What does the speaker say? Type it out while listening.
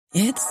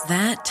It's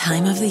that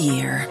time of the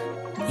year.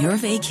 Your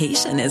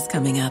vacation is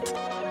coming up.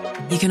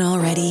 You can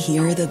already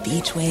hear the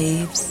beach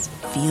waves,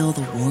 feel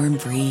the warm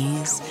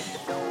breeze,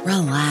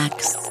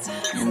 relax,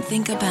 and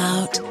think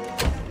about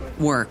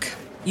work.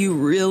 You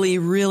really,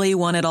 really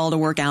want it all to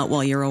work out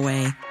while you're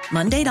away.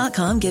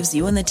 Monday.com gives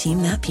you and the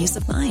team that peace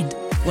of mind.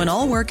 When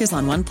all work is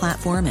on one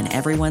platform and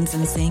everyone's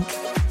in sync,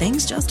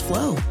 things just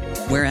flow.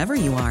 Wherever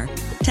you are,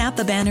 tap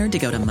the banner to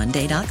go to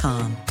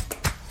Monday.com.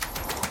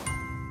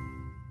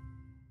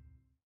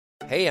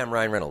 Hey, I'm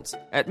Ryan Reynolds.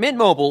 At Mint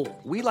Mobile,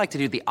 we like to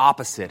do the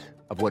opposite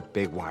of what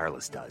Big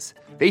Wireless does.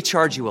 They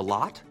charge you a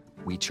lot,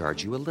 we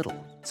charge you a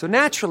little. So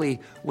naturally,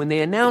 when they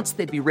announced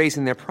they'd be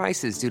raising their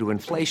prices due to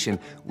inflation,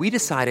 we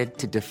decided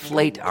to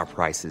deflate our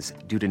prices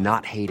due to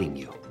not hating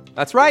you.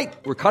 That's right.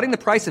 We're cutting the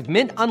price of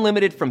Mint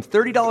Unlimited from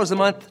 $30 a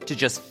month to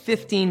just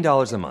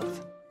 $15 a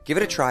month. Give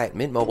it a try at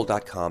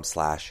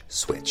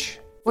mintmobile.com/switch.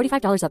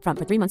 $45 up front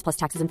for 3 months plus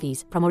taxes and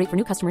fees. Promo rate for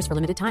new customers for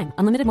limited time.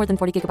 Unlimited more than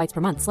 40 gigabytes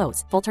per month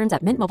slows. Full terms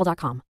at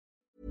mintmobile.com.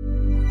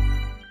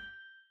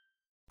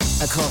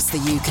 Across the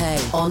UK,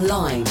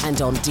 online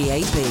and on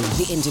DAB,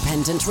 the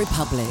Independent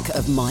Republic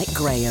of Mike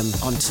Graham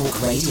on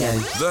Talk Radio.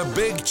 The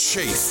Big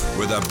Chief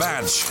with a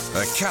badge,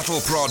 a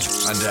cattle prod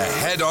and a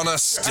head on a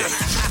stick.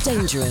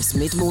 Dangerous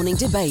mid-morning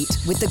debate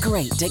with the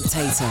great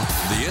dictator.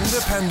 The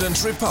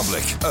Independent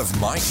Republic of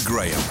Mike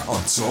Graham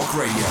on Talk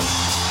Radio.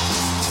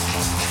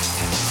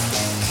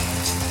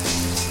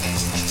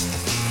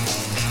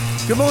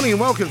 Good morning and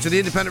welcome to the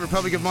Independent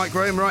Republic of Mike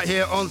Graham right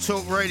here on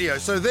Talk Radio.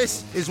 So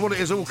this is what it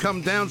has all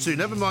come down to.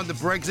 Never mind the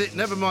Brexit,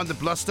 never mind the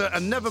bluster,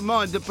 and never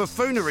mind the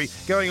buffoonery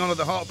going on at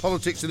the heart of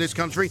politics in this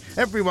country.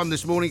 Everyone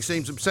this morning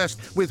seems obsessed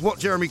with what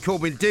Jeremy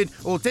Corbyn did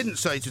or didn't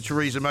say to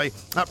Theresa May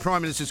at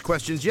Prime Minister's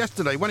Questions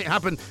yesterday. When it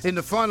happened in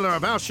the final hour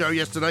of our show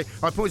yesterday,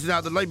 I pointed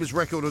out that Labour's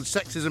record on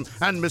sexism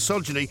and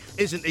misogyny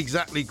isn't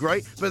exactly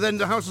great, but then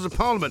the Houses of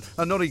Parliament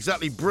are not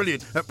exactly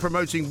brilliant at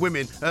promoting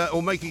women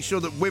or making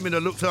sure that women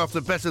are looked after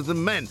better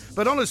than men.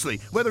 But honestly,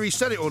 whether he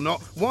said it or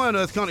not, why on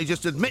earth can't he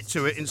just admit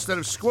to it instead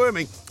of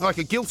squirming like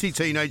a guilty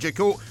teenager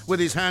caught with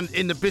his hand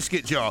in the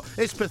biscuit jar?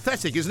 It's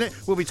pathetic, isn't it?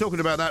 We'll be talking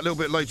about that a little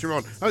bit later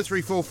on.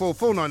 0344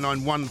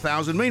 499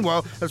 1000.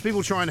 Meanwhile, as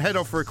people try and head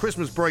off for a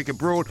Christmas break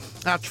abroad,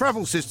 our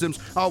travel systems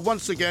are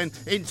once again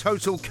in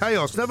total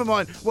chaos. Never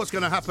mind what's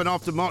going to happen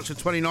after March the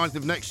 29th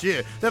of next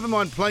year. Never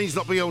mind planes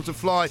not being able to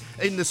fly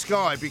in the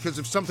sky because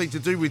of something to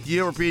do with the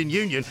European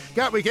Union.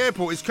 Gatwick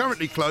Airport is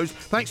currently closed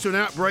thanks to an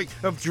outbreak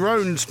of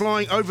drones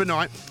flying overnight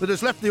that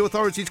has left the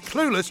authorities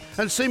clueless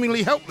and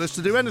seemingly helpless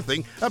to do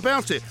anything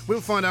about it. We'll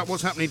find out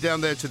what's happening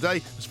down there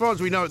today. As far as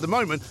we know at the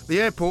moment,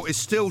 the airport is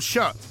still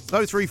shut.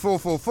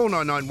 0344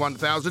 499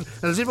 1000.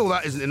 And as if all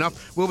that isn't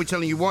enough, we'll be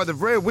telling you why the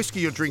rare whiskey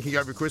you're drinking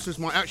over Christmas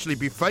might actually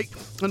be fake,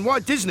 and why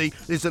Disney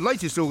is the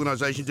latest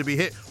organisation to be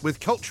hit with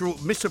cultural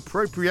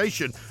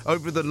misappropriation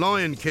over The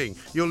Lion King.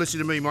 You're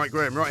listening to me, Mike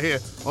Graham, right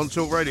here on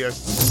Talk Radio.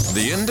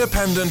 The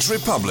Independent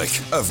Republic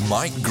of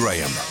Mike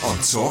Graham on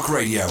Talk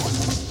Radio.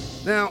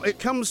 Now, it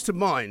comes to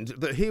mind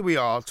that here we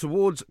are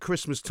towards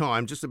Christmas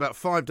time, just about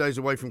 5 days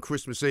away from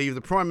Christmas Eve.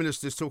 The Prime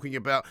Minister is talking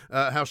about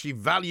how she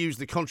values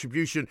the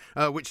contribution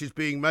which is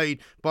being made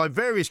by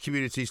various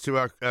communities to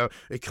our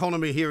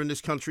economy here in this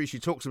country. She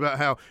talks about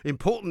how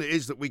important it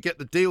is that we get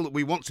the deal that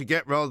we want to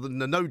get rather than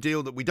the no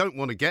deal that we don't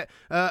want to get.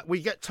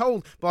 We get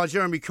told by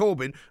Jeremy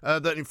Corbyn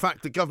that, in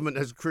fact, the government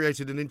has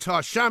created an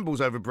entire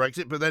shambles over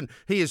Brexit, but then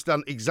he has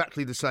done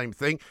exactly the same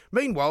thing.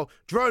 Meanwhile,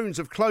 drones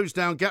have closed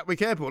down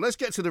Gatwick Airport. Let's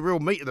get to the real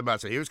meat of the matter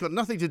here. It's got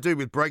nothing to do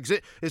with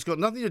Brexit. It's got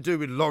nothing to do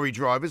with lorry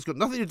drivers. It's got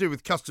nothing to do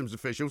with customs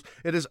officials.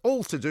 It is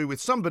all to do with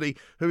somebody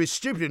who is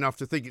stupid enough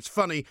to think it's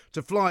funny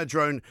to fly a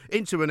drone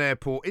into an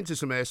airport, into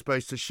some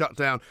airspace to shut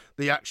down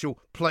the actual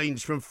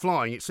planes from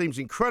flying. It seems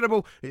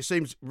incredible. It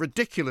seems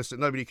ridiculous that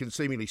nobody can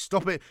seemingly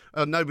stop it.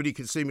 Nobody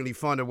can seemingly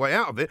find a way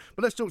out of it.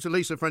 But let's talk to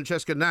Lisa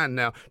Francesca Nan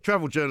now,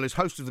 travel journalist,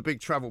 host of the Big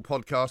Travel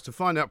podcast, to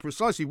find out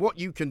precisely what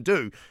you can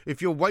do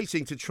if you're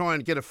waiting to try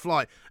and get a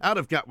flight out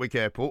of Gatwick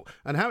Airport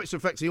and how it's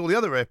affecting all the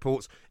other airports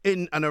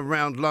in and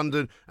around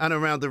London and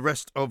around the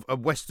rest of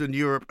Western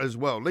Europe as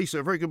well. Lisa,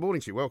 a very good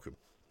morning to you. Welcome.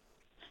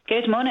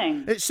 Good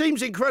morning. It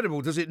seems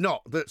incredible, does it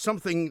not, that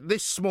something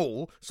this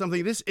small,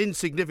 something this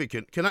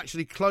insignificant can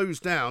actually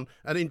close down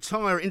an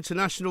entire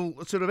international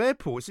sort of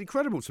airport. It's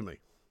incredible to me.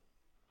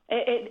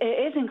 It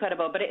is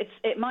incredible, but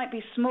it might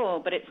be small,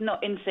 but it's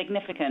not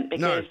insignificant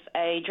because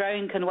a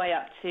drone can weigh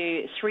up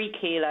to 3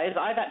 kilos.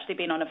 I've actually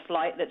been on a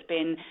flight that's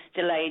been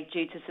delayed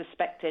due to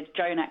suspected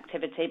drone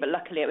activity, but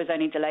luckily it was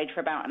only delayed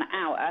for about an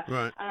hour.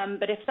 Right.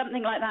 But if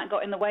something like that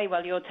got in the way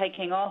while you're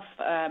taking off,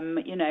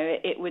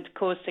 it would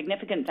cause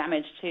significant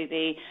damage to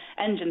the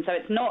engine. So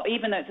it's not,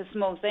 even though it's a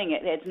small thing,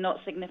 it's not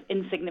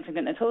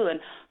insignificant at all. And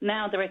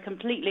now there are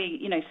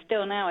completely,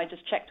 still now, I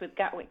just checked with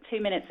Gatwick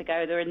 2 minutes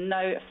ago, there are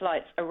no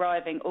flights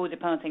arriving or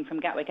departing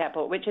from Gatwick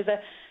Airport, which is a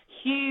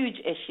huge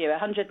issue.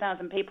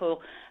 100,000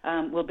 people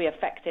will be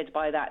affected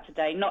by that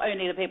today. Not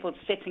only the people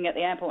sitting at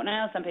the airport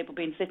now, some people have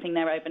been sitting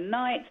there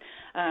overnight,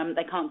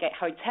 They can't get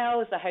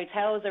hotels. The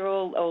hotels are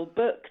all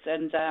booked,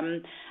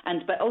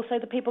 but also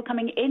the people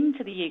coming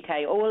into the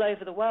UK all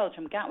over the world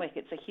from Gatwick.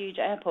 It's a huge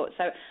airport,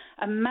 so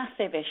a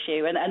massive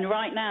issue. And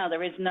right now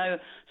there is no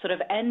sort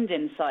of end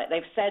in sight.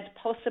 They've said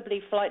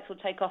possibly flights will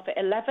take off at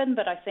 11,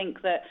 but I think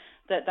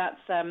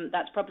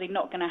that's probably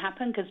not going to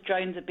happen because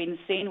drones have been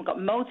seen. We've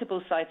got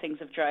multiple sightings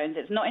of drones.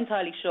 It's not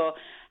entirely sure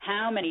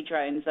how many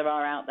drones there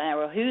are out there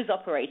or who's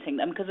operating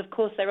them because, of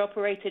course, they're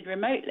operated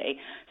remotely.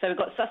 So we've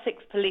got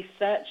Sussex police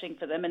searching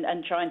for them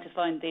and trying to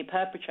find the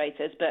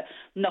perpetrators, but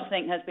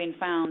nothing has been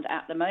found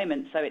at the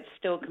moment, so it's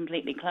still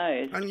completely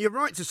closed. And you're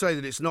right to say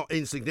that it's not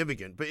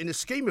insignificant, but in the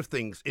scheme of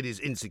things, it is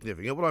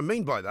insignificant. What I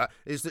mean by that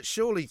is that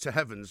surely to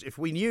heavens, if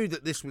we knew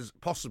that this was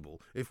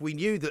possible, if we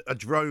knew that a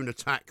drone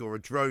attack or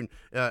a drone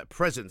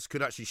presence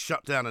could actually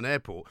shut down an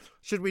airport,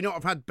 should we not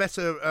have had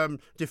better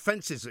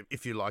defences,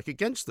 if you like,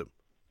 against them?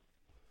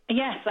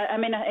 Yes, I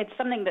mean, it's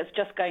something that's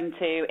just going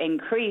to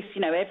increase.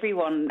 You know,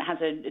 everyone has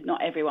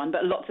not everyone,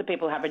 but lots of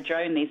people have a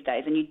drone these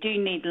days, and you do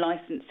need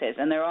licenses,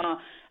 and there are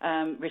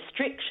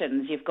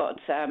restrictions you've got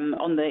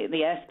on the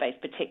airspace,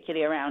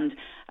 particularly around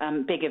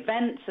big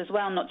events as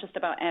well, not just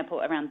about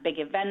airport, around big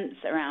events,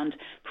 around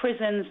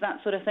prisons,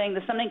 that sort of thing.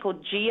 There's something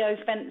called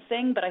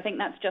geofencing, but I think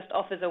that's just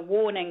offers a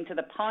warning to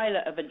the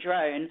pilot of a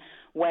drone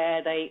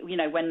where they, you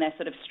know, when they're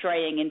sort of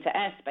straying into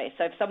airspace.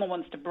 So if someone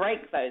wants to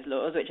break those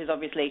laws, which is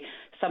obviously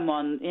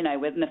someone, you know,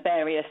 with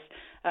nefarious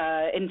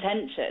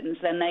intentions,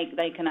 then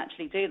they can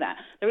actually do that.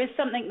 There is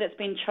something that's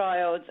been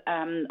trialled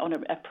on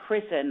a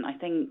prison, I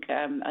think,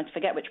 I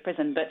forget which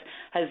prison, but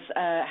has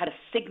had a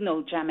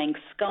signal jamming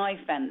sky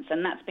fence,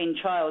 and that's been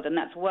trialled and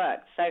that's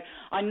worked. So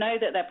I know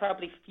that they're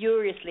probably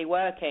furiously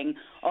working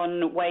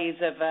on ways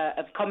of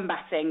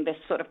combating this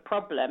sort of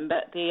problem,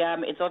 but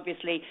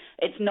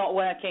it's not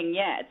working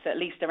yet, at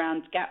least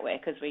around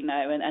Gatwick, as we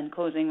know, and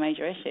causing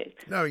major issues.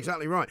 No,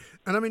 exactly right.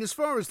 And I mean, as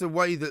far as the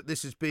way that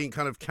this is being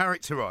kind of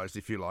characterised,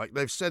 if you like,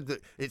 they've said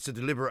that it's a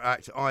deliberate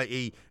act,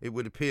 i.e. it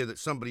would appear that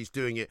somebody's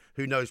doing it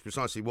who knows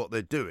precisely what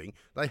they're doing.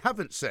 They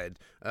haven't said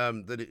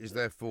that it is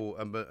therefore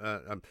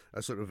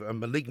a sort of a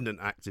malignant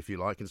act, if you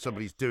like, and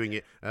somebody's doing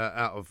it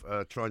out of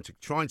trying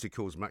to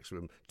cause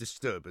maximum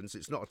disturbance.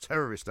 It's not a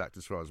terrorist act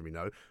as far as we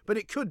know, but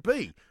it could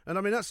be. And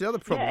I mean, that's the other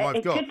problem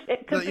I've got.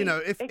 It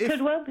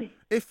could well be.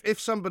 If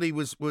somebody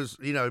was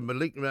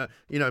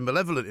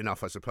malevolent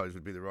enough, I suppose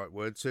would be the right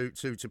word,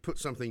 to put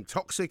something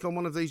toxic on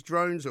one of these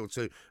drones or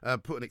to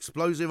put an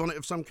explosive on it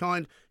of some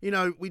kind, you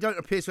know, we don't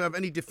appear to have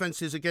any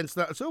defences against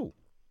that at all.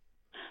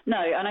 No,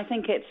 and I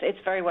think it's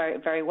very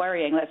very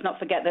worrying. Let's not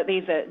forget that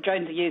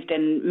drones are used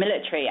in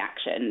military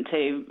action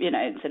to, you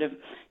know, sort of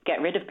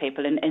get rid of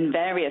people in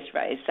various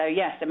ways. So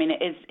yes, I mean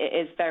it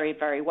is very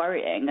very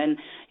worrying, and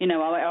you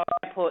know our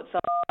airports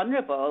are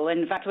vulnerable.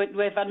 In fact,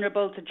 we're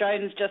vulnerable to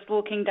drones just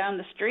walking down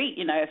the street.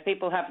 You know, if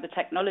people have the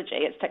technology,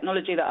 it's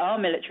technology that our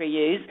military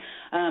use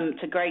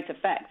to great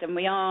effect, and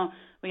we are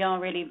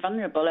really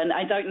vulnerable. And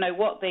I don't know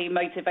what the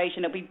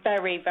motivation. It'll be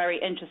very, very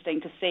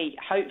interesting to see.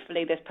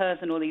 Hopefully this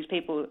person or these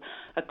people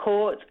are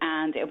caught,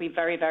 and it'll be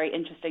very, very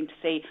interesting to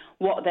see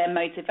what their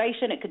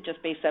motivation. It could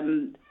just be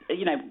some,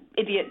 you know,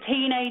 idiot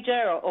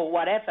teenager or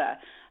whatever.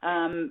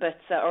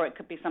 Or it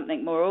could be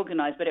something more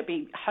organised, but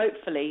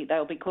hopefully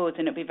they'll be caught,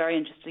 and it'll be very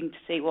interesting to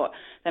see what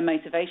their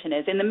motivation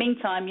is. In the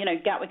meantime, you know,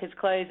 Gatwick is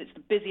closed. It's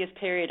the busiest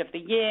period of the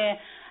year,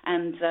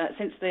 and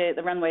since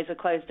the runways were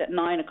closed at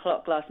 9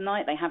 o'clock last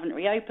night, they haven't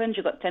reopened.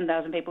 You've got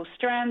 10,000 people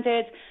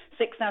stranded,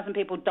 6,000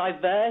 people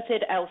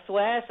diverted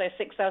elsewhere, so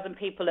 6,000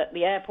 people at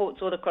the airports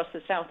all across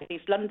the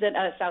southeast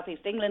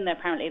England.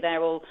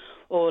 They're all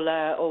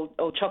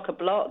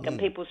chock-a-block, and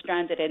people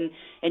stranded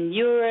in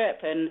Europe,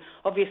 and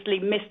obviously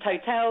missed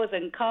hotels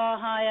and car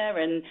hire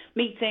and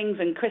meetings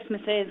and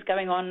Christmases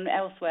going on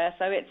elsewhere.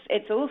 So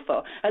it's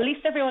awful. At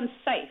least everyone's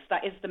safe.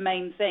 That is the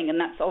main thing, and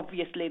that's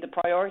obviously the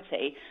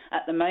priority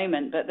at the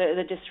moment. But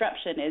the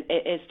disruption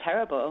is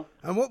terrible.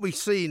 And what we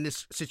see in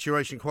this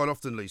situation quite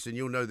often, Lisa, and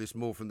you'll know this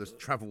more from the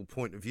travel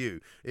point of view,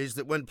 is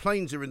that when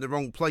planes are in the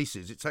wrong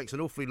places, it takes an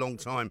awfully long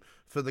time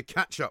for the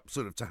catch-up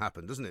sort of to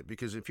happen, doesn't it?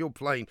 Because if your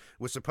plane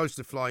was supposed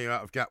to fly you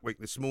out of Gatwick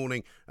this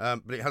morning,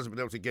 but it hasn't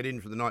been able to get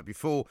in for the night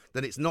before,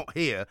 then it's not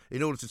here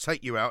in order to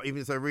take you out,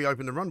 even if they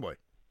reopen the runway.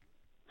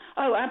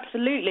 Oh,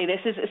 absolutely.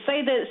 This is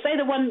say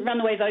the one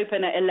runway's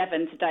open at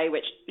 11 today,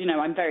 which, you know,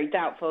 I'm very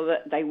doubtful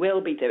that they will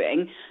be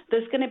doing.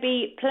 There's going to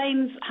be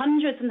planes,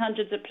 hundreds and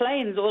hundreds of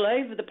planes all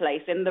over the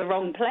place in the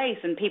wrong place,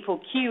 and people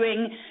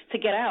queuing to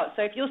get out.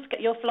 So if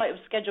your flight was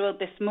scheduled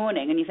this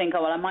morning and you think,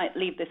 oh well, I might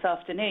leave this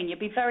afternoon, you'd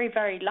be very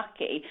very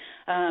lucky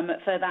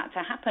for that to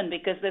happen,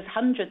 because there's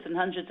hundreds and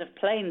hundreds of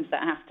planes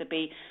that have to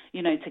be,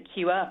 you know, to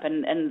queue up,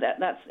 and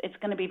it's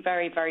going to be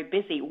very very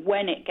busy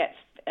when it gets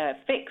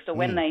fixed, or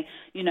when they,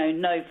 you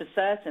know for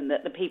certain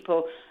that the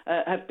people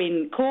have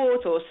been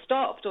caught or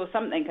stopped or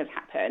something has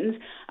happened.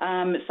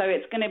 So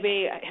it's going to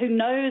be, who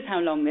knows how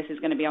long this is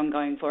going to be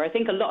ongoing for. I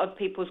think a lot of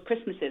people's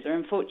Christmases are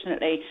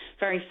unfortunately,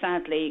 very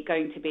sadly,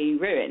 going to be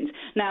ruined.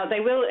 Now,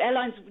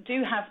 airlines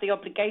do have the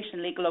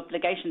legal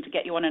obligation to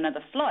get you on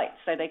another flight,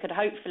 so they could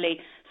hopefully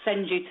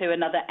send you to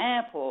another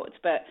airport,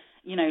 but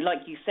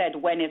like you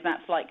said, when is that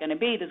flight going to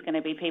be? There's going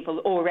to be people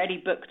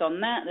already booked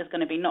on that. There's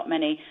going to be not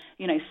many,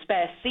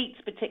 spare seats,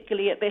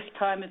 particularly at this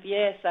time of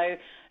year. So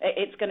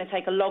it's going to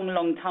take a long,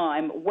 long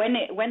time. When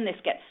this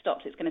gets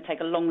stopped, it's going to take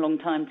a long, long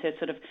time to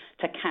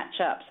catch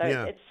up. So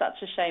it's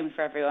such a shame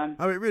for everyone.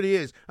 Oh, it really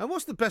is. And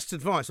what's the best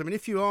advice? I mean,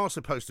 if you are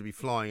supposed to be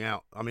flying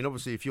out, I mean,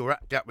 obviously, if you're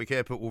at Gatwick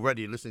Airport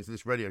already and listening to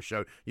this radio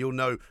show, you'll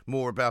know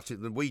more about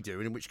it than we do.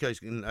 And in which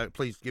case,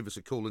 please give us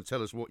a call and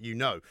tell us what you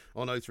know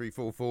on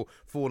 0344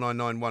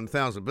 499 1000.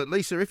 But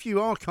Lisa, if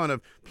you are kind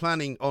of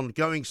planning on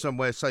going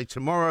somewhere, say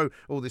tomorrow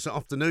or this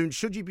afternoon,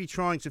 should you be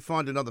trying to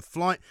find another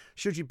flight?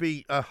 Should you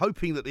be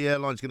hoping that the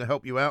airline's going to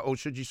help you out, or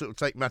should you sort of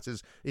take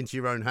matters into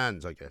your own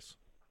hands, I guess?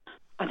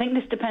 I think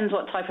this depends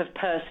what type of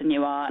person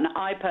you are, and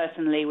I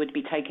personally would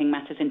be taking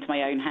matters into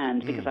my own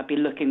hands because I'd be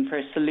looking for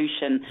a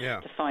solution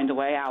to find a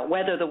way out.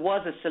 Whether there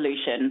was a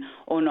solution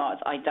or not,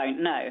 I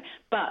don't know.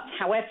 But,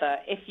 however,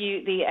 if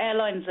the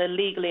airlines are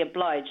legally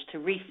obliged to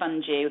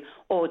refund you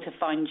or to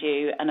find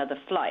you another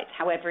flight.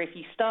 However, if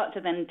you start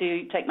to then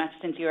take matters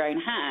into your own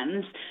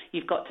hands,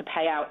 you've got to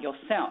pay out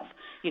yourself.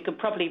 You could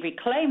probably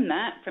reclaim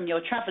that from your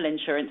travel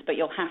insurance, but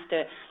you'll have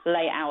to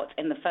lay out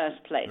in the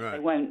first place. Right.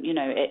 It won't,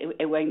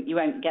 you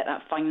won't get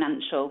that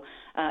financial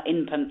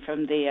input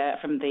from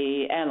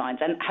the airlines.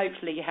 And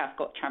hopefully you have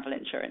got travel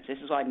insurance. This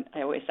is why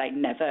I always say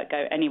never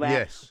go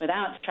anywhere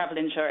without travel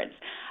insurance.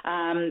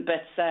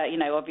 But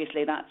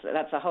obviously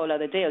that's a whole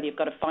other deal. You've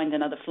got to find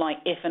another flight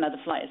if another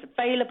flight is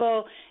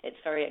available. It's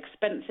very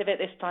expensive at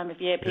this time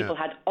of year. People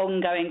had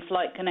ongoing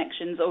flight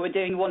connections or were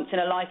doing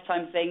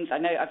once-in-a-lifetime things. I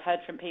know I've heard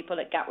from people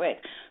at Gatwick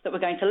that were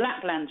going to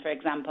Lapland, for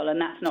example,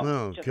 and that's not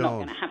not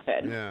going to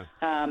happen. Yeah.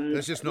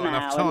 There's just not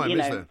enough time, is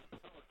there?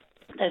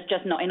 There's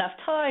just not enough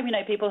time.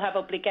 People have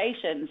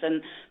obligations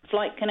and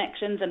flight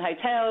connections and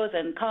hotels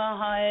and car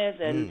hires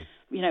and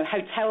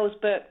hotels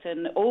booked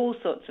and all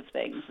sorts of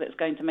things that's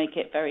going to make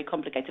it very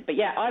complicated. But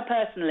yeah, I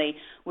personally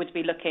would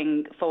be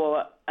looking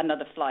for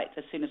another flight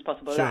as soon as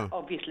possible. Sure. That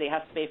obviously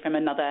has to be from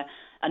another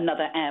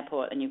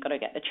airport, and you've got to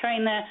get the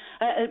train there.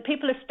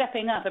 People are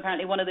stepping up.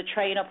 Apparently one of the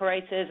train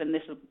operators, and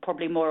this will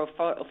probably more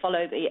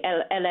follow the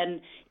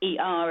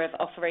LNER of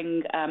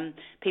offering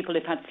people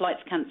who've had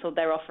flights cancelled,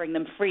 they're offering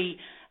them free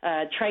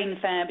train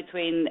fare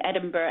between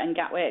Edinburgh and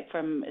Gatwick,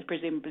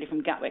 presumably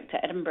from Gatwick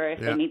to Edinburgh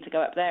if they need to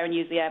go up there and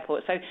use the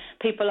airport. So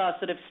people are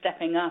sort of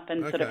stepping up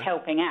and sort of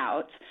helping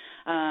out.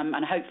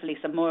 And hopefully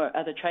some more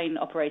other train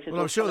operators.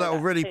 Well, I'm sure that will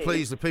really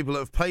please the people that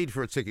have paid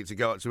for a ticket to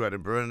go up to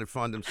Edinburgh and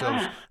find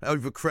themselves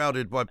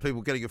overcrowded by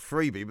people getting a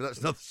freebie, but that's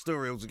another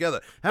story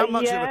altogether. How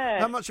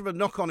much of a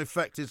knock-on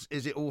effect is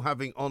it all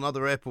having on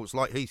other airports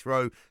like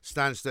Heathrow,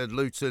 Stansted,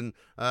 Luton,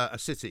 a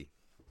city?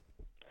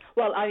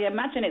 Well, I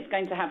imagine it's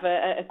going to have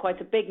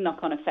quite a big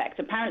knock-on effect.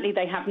 Apparently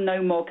they have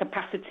no more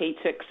capacity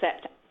to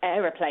accept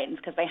aeroplanes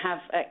because they have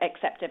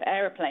accepted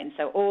aeroplanes.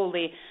 So all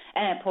the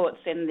airports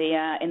in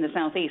the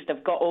southeast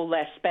have got all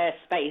their spare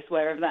space,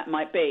 wherever that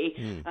might be,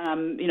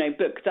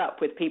 booked up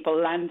with people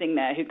landing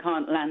there who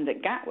can't land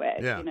at Gatwick.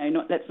 Yeah.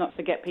 Let's not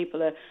forget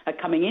people are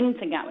coming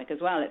into Gatwick as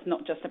well. It's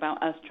not just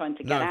about us trying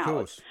to get out. Of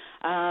course.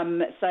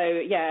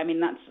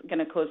 That's going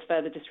to cause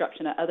further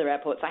disruption at other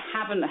airports. I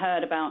haven't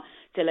heard about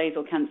delays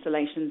or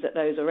cancellations at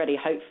those already.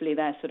 Hopefully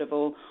they're sort of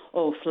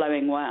all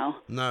flowing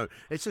well. No,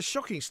 it's a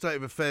shocking state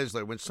of affairs,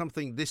 though, when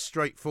something this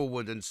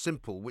straightforward and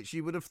simple, which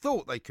you would have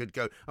thought they could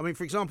go. I mean,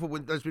 for example,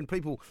 when there's been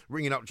people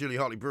ringing up Julie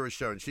Hartley-Brewer's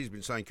show, and she's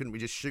been saying, couldn't we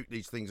just shoot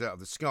these things out of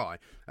the sky?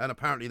 And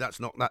apparently that's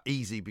not that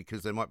easy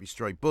because there might be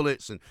stray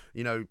bullets and,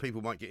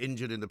 people might get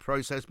injured in the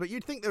process. But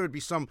you'd think there would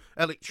be some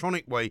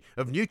electronic way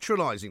of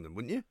neutralising them,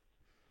 wouldn't you?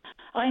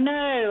 I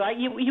know,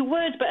 you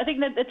would, but I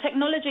think that the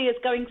technology is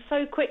going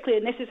so quickly,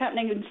 and this is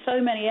happening in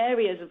so many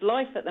areas of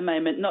life at the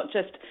moment, not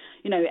just,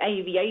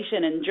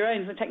 aviation and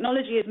drones. The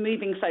technology is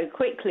moving so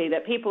quickly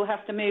that people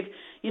have to move,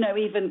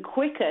 even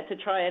quicker to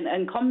try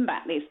and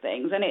combat these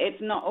things, and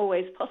it's not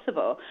always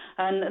possible.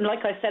 And like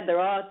I said, there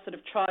are sort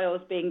of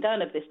trials being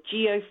done of this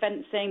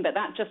geofencing, but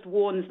that just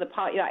warns the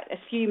party, that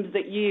assumes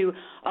that you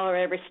are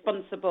a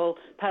responsible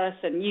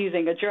person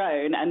using a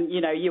drone, and,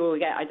 you will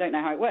get, I don't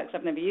know how it works,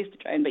 I've never used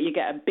a drone, but you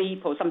get a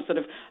beep or some sort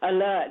of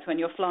alert when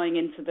you're flying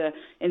into the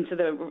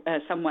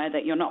somewhere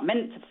that you're not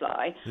meant to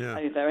fly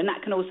over, and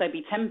that can also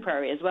be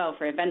temporary as well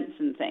for events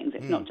and things.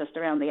 It's not just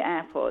around the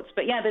airports.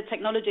 But yeah, the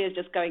technology is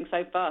just going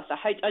so fast.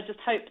 I just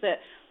hope that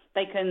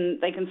they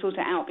can sort it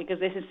out, because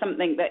this is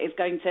something that is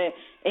going to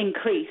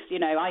increase.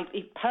 I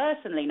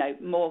personally know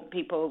more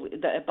people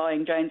that are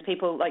buying drones.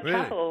 People like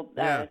travel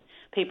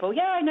people.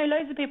 Yeah, I know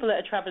loads of people that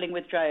are travelling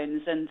with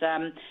drones, and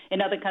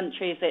in other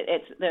countries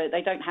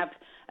they don't have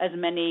as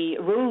many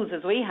rules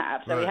as we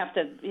have, so we have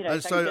to.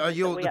 And so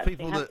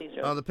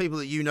are the people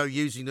that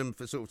using them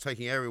for sort of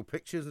taking aerial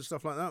pictures and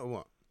stuff like that, or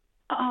what?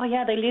 Oh,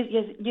 yeah, they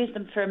use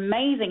them for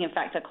amazing. In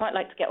fact, I'd quite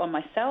like to get one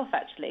myself,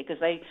 actually, because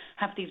they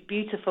have these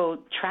beautiful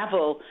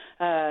travel,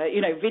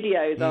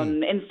 videos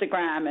on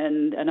Instagram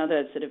and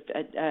other sort of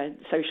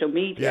social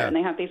media. Yeah. And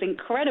they have these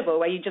incredible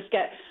where you just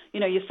get,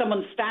 you're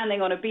someone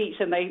standing on a beach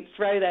and they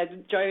throw their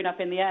drone up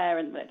in the air,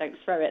 and they don't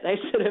throw it, they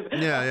sort of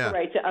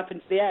operate it up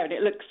into the air, and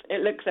it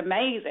looks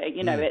amazing.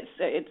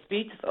 It's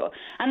beautiful.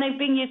 And they've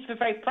been used for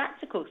very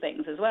practical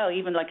things as well.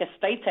 Even like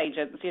estate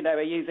agents,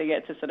 are using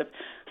it to sort of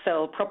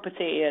sell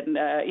property and,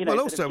 Well,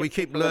 also, we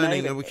keep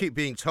learning and we overview. keep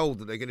being told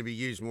that they're going to be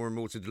used more and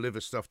more to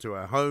deliver stuff to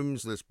our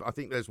homes. I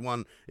think there's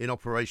one in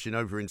operation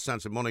over in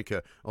Santa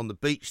Monica on the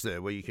beach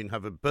there where you can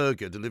have a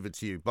burger delivered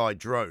to you by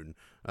drone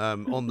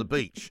on the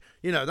beach.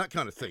 That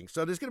kind of thing.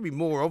 So there's going to be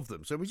more of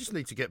them. So we just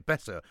need to get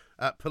better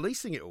at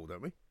policing it all,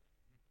 don't we?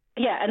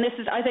 Yeah, and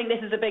I think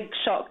this is a big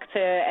shock to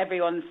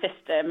everyone's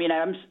system.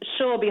 I'm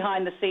sure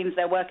behind the scenes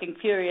they're working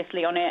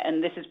furiously on it,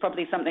 and this is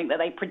probably something that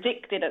they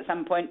predicted at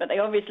some point, but they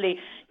obviously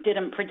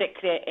didn't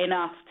predict it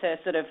enough to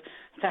sort of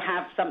to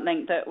have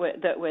something that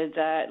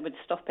would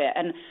stop it.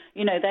 And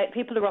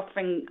people are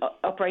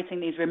operating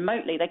these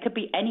remotely. They could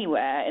be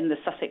anywhere in the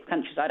Sussex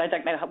countryside. I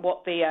don't know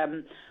what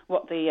the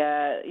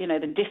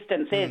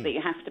distance is that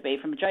you have to be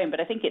from a drone,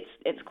 but I think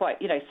it's quite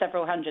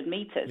several hundred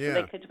meters. Yeah.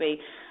 So they could be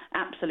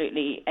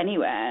absolutely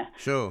anywhere.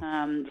 Sure.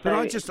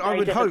 So I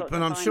would hope,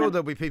 and I'm sure them.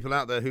 there'll be people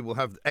out there who will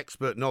have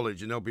expert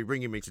knowledge, and they'll be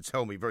ringing me to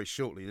tell me very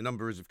shortly. The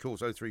number is, of course,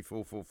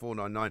 0344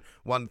 499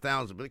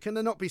 1000. But can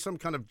there not be some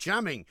kind of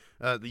jamming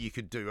that you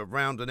could do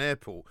around an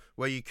airport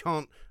where you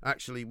can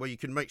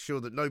make sure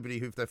that nobody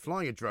if they're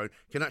flying a drone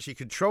can actually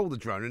control the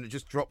drone and it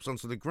just drops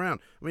onto the ground?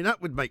 I mean,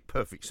 that would make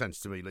perfect sense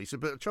to me, Lisa.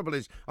 But the trouble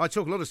is, I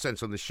talk a lot of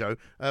sense on this show,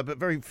 but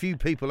very few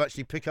people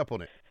actually pick up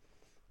on it.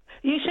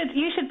 You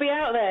should be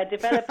out there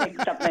developing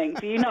something.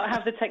 Do you not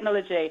have the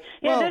technology?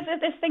 Yeah, there's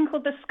this thing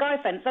called the Sky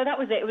Fence. So that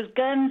was it. It was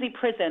Guernsey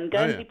Prison.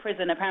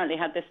 Prison apparently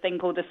had this thing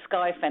called the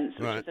Sky Fence,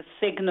 which is a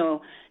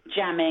signal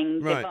jamming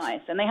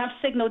device. And they have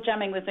signal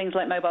jamming with things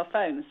like mobile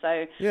phones.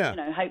 So,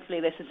 hopefully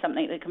this is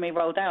something that can be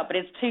rolled out. But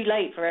it's too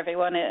late for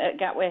everyone at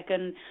Gatwick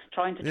and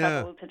trying to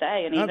travel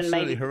today and even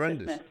maybe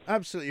horrendous. Christmas.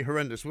 Absolutely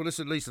horrendous. Well,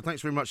 listen, Lisa,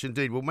 thanks very much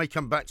indeed. We may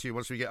come back to you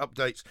once we get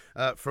updates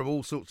from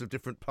all sorts of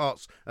different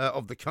parts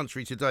of the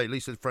country today.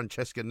 Lisa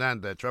Francesca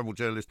Nand, there, travel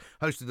journalist,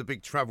 hosted the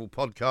Big Travel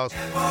podcast.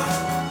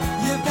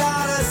 You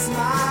got a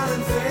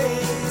smiling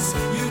face.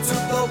 You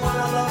took the one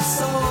I love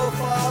so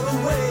far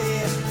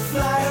away.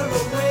 Fly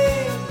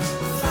away,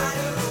 fly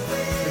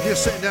away. If you're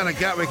sitting down at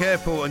Gatwick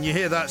Airport and you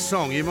hear that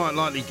song, you might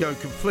likely go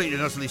completely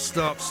and utterly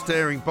stark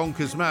staring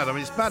bonkers mad. I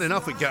mean, it's bad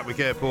enough at Gatwick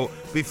Airport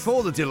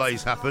before the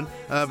delays happen,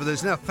 but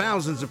there's now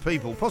thousands of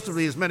people,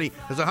 possibly as many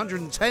as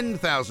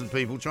 110,000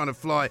 people trying to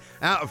fly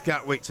out of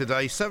Gatwick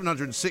today,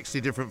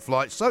 760 different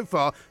flights. So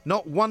far,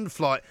 not one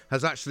flight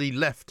has actually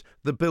left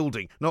the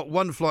building. Not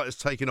one flight has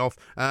taken off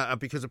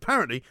because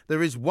apparently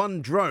there is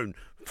one drone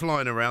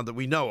flying around that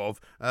we know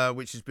of,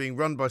 which is being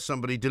run by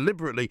somebody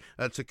deliberately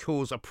to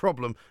cause a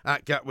problem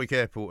at Gatwick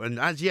Airport. And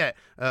as yet,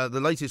 the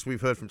latest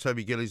we've heard from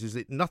Toby Gillies is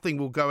that nothing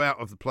will go out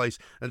of the place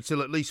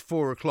until at least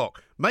 4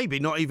 o'clock. Maybe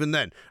not even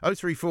then.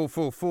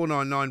 0344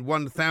 499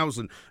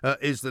 1000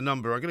 is the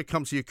number. I'm going to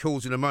come to your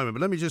calls in a moment,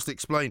 but let me just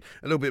explain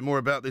a little bit more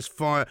about this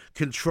fire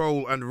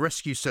control and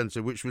rescue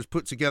centre, which was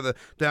put together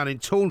down in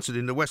Taunton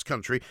in the West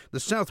Country. The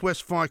Southwest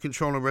Fire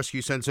Control and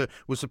Rescue Centre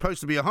was supposed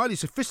to be a highly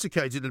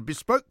sophisticated and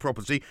bespoke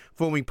property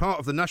forming part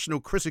of the National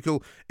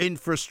Critical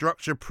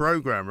Infrastructure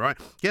Programme, right?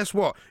 Guess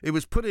what? It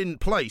was put in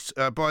place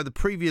by the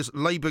previous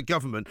Labour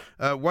government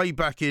way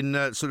back in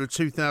sort of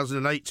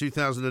 2008,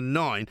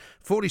 2009.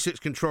 46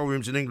 control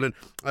rooms in England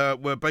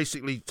were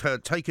basically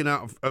taken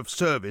out of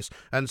service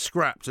and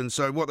scrapped. And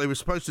so what they were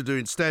supposed to do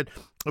instead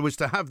was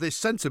to have this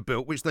centre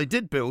built, which they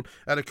did build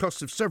at a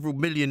cost of several £1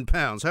 million.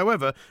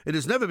 However, it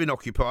has never been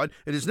occupied,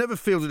 it has never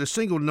fielded a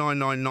single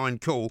 999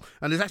 call,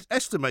 and is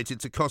estimated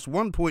to cost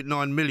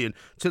 £1.9 million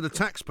to the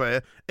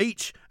taxpayer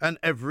each and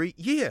every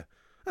year.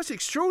 That's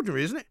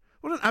extraordinary, isn't it?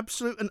 What an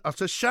absolute and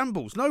utter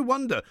shambles. No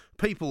wonder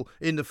people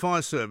in the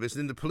fire service,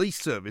 in the police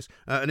service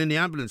and in the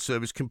ambulance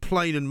service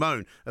complain and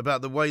moan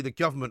about the way the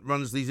government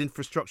runs these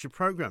infrastructure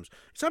programmes.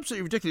 It's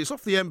absolutely ridiculous. It's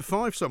off the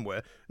M5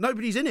 somewhere.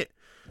 Nobody's in it.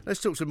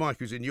 Let's talk to Mike,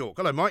 who's in York.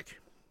 Hello, Mike.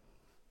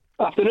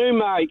 Afternoon,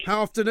 Mike.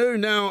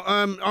 Afternoon. Now,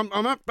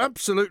 I'm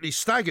absolutely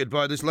staggered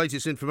by this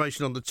latest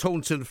information on the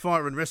Taunton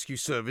Fire and Rescue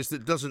Service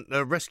that doesn't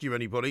rescue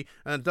anybody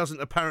and doesn't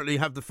apparently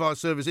have the fire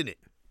service in it.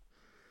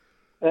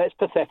 It's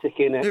pathetic,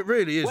 isn't it? It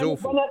really is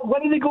awful.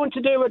 When are they going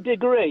to do a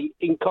degree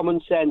in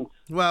common sense?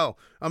 Well,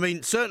 I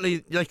mean,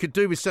 certainly they could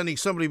do with sending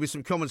somebody with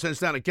some common sense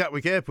down to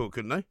Gatwick Airport,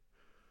 couldn't they?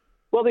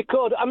 Well, they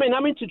could. I mean,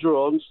 I'm into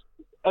drones.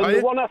 And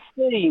the one I've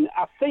seen,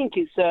 I think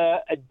it's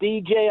a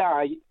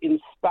DJI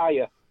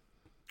Inspire.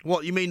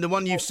 What, you mean the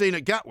one you've seen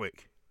at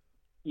Gatwick?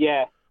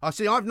 Yeah. I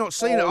see. I've not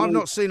seen it. I've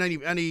not seen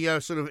any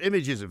sort of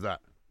images of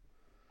that.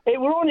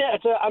 It were only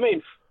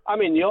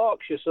I'm in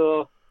Yorkshire,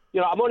 so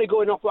I'm only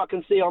going off what I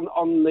can see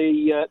on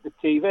the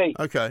TV.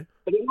 Okay.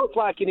 But it looks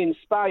like an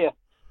Inspire.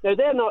 Now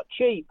they're not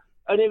cheap,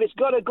 and if it's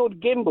got a good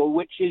gimbal,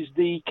 which is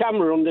the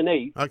camera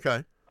underneath,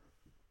 okay,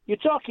 you're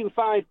talking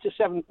 £5,000 to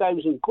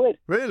 £7,000.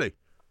 Really?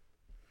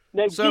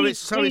 Now, So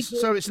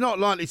it's not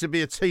likely to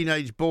be a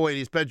teenage boy in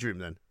his bedroom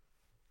then.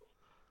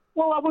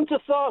 Well, I wouldn't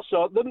have thought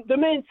so. The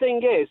main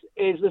thing is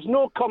there's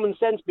no common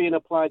sense being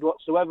applied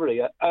whatsoever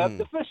here.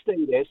 The first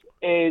thing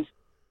is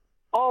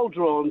all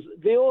drones,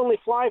 they only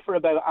fly for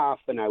about half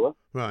an hour.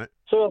 Right.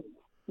 So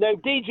now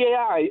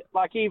DJI,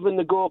 like even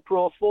the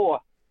GoPro 4,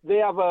 they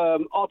have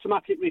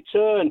automatic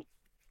return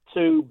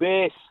to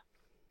base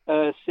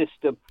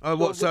system. Oh,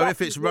 what? So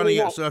if it's running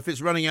out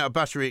of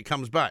battery, it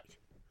comes back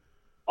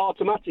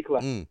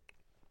automatically.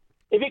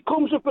 If it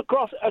comes up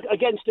across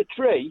against a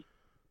tree,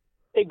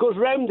 it goes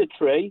round the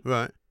tree,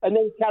 right, and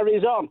then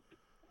carries on.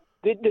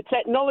 The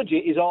technology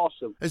is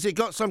awesome. Has it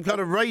got some kind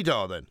of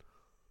radar then?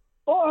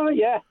 Oh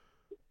yeah.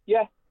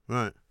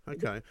 Right.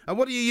 Okay. And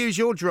what do you use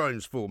your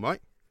drones for,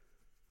 Mike?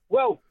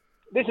 Well,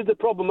 this is the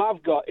problem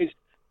I've got is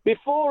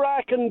before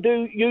I can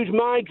use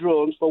my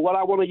drones for what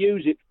I want to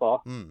use it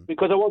for,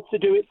 because I want to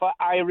do it for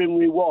hiring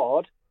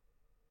reward.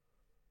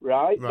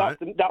 Right. That's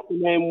the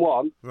main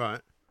one. Right.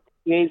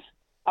 Is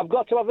I've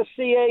got to have a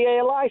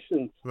CAA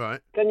license.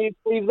 Right. Can you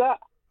believe that?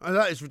 Oh,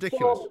 that is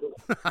ridiculous.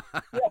 So,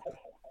 yeah.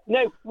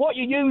 Now, what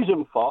you use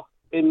them for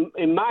in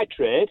my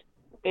trade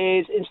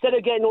is instead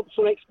of getting up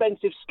some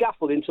expensive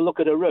scaffolding to look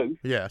at a roof,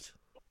 yes,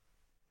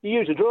 you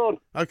use a drone.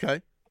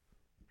 Okay.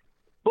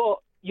 But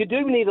you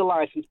do need a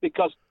license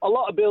because a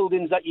lot of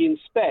buildings that you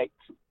inspect,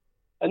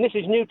 and this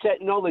is new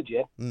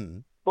technology,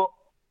 but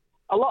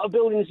a lot of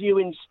buildings you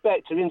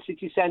inspect are in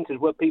city centres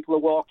where people are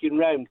walking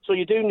around. So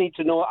you do need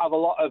to have a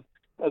lot of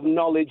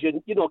knowledge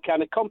and,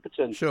 kind of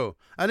competence. Sure.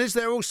 And is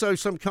there also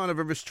some kind of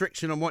a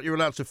restriction on what you're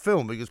allowed to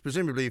film? Because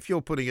presumably if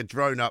you're putting a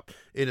drone up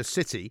in a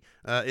city,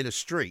 in a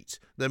street,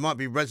 there might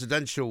be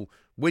residential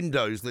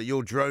windows that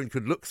your drone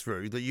could look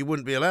through that you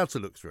wouldn't be allowed to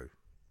look through.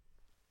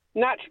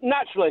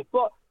 Naturally.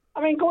 But,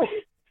 I mean,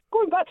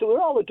 going back to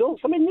we're all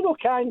adults, I mean,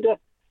 kind of...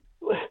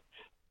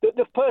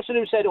 The person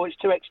who said, it's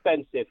too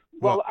expensive.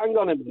 Well, hang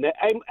on a minute.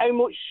 How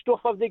much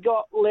stuff have they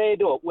got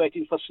laid up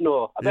waiting for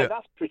snow? I bet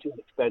that's pretty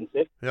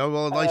expensive. Yeah,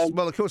 well,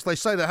 of course, they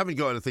say they haven't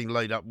got anything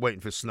laid up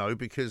waiting for snow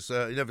because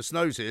it never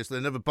snows here, so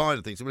they never buy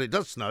anything. So when it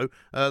does snow,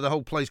 the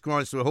whole place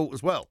grinds to a halt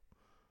as well.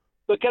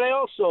 But can I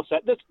also say,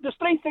 there's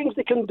three things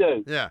they can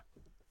do. Yeah.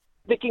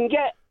 They can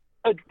get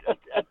a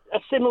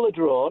similar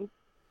drone,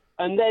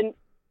 and then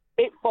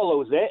it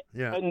follows it,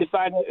 and they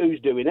find out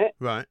who's doing it.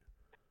 Right.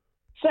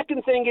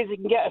 Second thing is you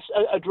can get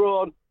a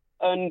drone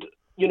and,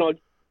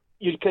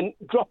 you can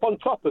drop on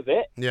top of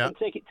it and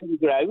take it to the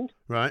ground.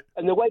 Right.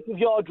 And the weight of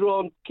your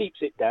drone keeps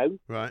it down.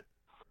 Right.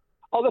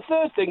 Or the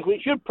third thing,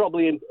 which you'd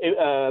probably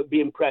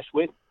be impressed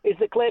with, is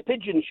the Clay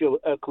Pigeon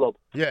Club.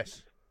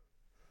 Yes.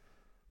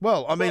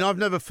 Well, I mean, I've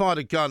never fired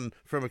a gun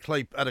from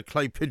at a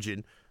clay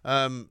pigeon,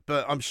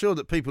 but I'm sure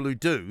that people who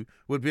do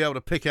would be able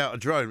to pick out a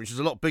drone, which is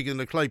a lot bigger than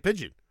a clay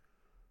pigeon.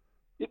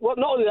 Well,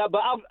 not only that,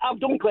 but I've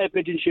done clay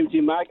pigeon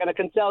shooting, Mike, and I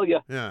can tell you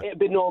it'd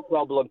be no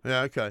problem.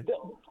 Yeah, okay.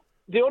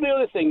 The only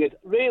other thing is,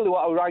 really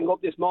what I rang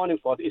up this morning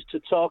for is to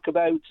talk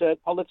about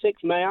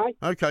politics, may I?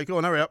 Okay, go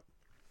on, hurry up.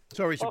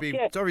 Sorry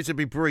to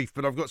be brief,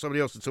 but I've got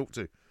somebody else to talk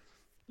to.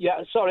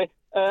 Yeah, sorry.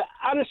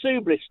 Anna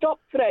Soubry, stop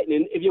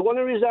threatening. If you want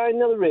to resign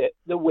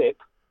the whip,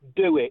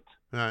 do it.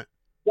 Right.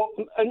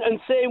 And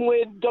same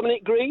with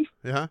Dominic Grieve.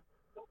 Yeah.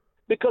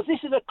 Because this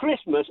is a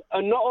Christmas,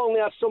 and not only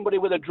has somebody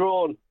with a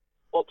drone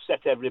upset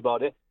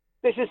everybody,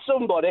 this is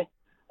somebody,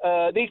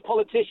 these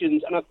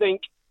politicians, and I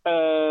think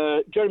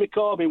Jeremy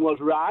Corbyn was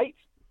right,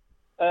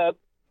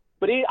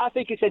 but I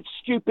think he said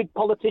stupid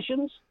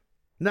politicians.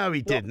 No,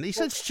 he didn't. He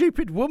said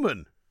stupid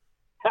woman.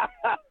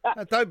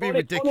 Don't be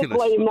ridiculous.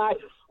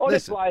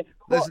 Honestly,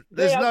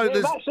 they've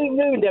actually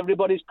ruined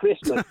everybody's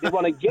Christmas. They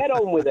want to get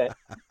on with it.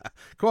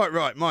 Quite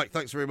right, Mike.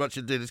 Thanks very much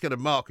indeed. Let's go to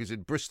Mark, who's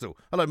in Bristol.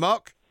 Hello,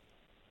 Mark.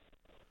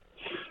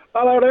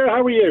 Hello there.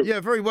 How are you?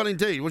 Yeah, very well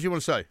indeed. What do you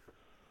want to say?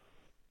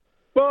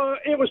 Well,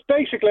 it was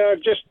basically I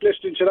was just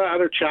listening to that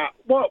other chat.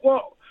 What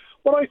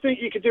I think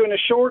you could do in the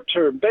short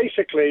term,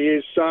 basically,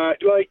 is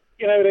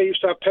they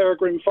used to have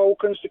peregrine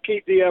falcons to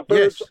keep the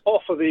birds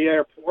off of the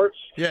airports.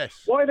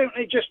 Yes. Why don't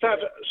they just have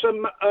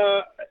some?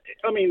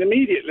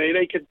 Immediately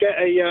they could get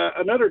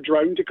another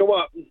drone to go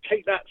up and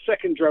take that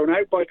second drone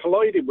out by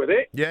colliding with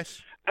it.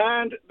 Yes.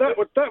 And that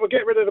would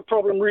get rid of the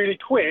problem really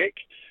quick.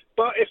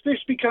 But if this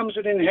becomes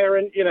an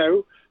inherent,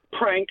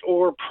 prank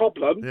or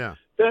problem,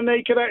 then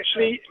they could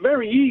actually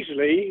very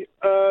easily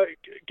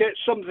get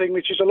something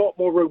which is a lot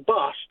more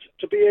robust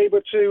to be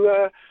able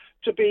to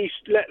be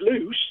let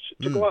loose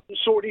to go out and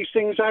sort these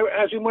things out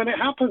as and when it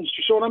happens. Do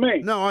you see what I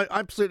mean? No, I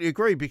absolutely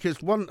agree, because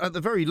at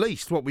the very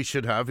least, what we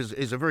should have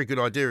is a very good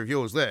idea of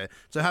yours there,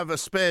 to have a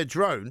spare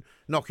drone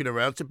knocking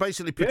around to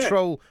basically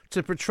patrol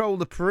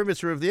the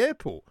perimeter of the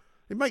airport.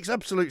 It makes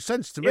absolute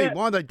sense to me.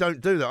 Why they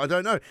don't do that, I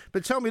don't know.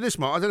 But tell me this,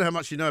 Mark, I don't know how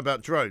much you know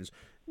about drones.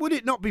 Would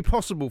it not be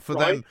possible for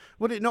them?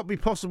 Would it not be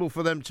possible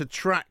for them to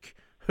track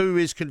who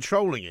is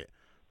controlling it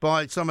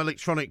by some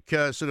electronic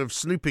sort of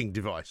snooping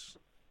device?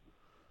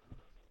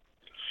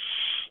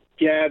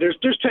 Yeah,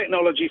 there's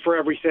technology for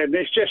everything.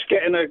 It's just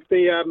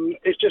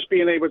it's just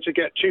being able to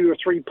get 2 or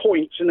 3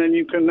 points, and then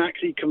you can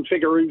actually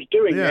configure who's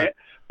doing it.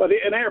 But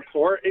at an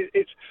airport,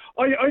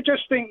 I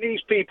just think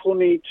these people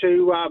need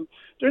to.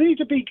 There need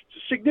to be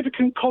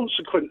significant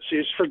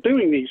consequences for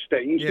doing these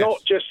things,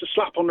 not just a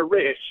slap on the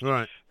wrist.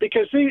 Right.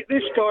 Because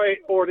this guy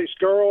or this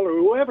girl or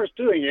whoever's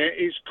doing it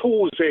is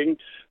causing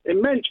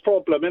immense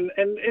problem and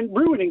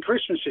ruining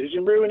Christmases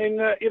and ruining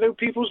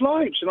people's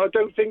lives. And I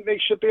don't think they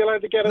should be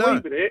allowed to get away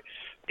with it.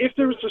 If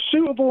there was a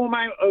suitable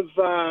amount of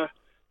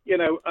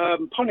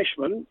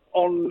punishment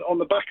on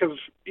the back of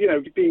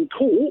being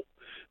caught,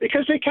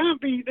 because they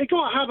got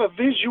to have a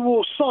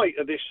visual sight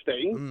of this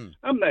thing,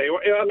 haven't they?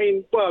 I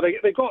mean, well,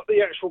 they got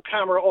the actual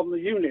camera on the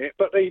unit,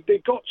 but they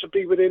got to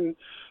be within,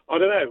 I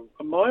don't know,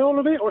 a mile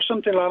of it or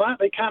something like that.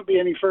 They can't be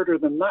any further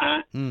than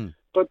that.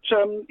 But,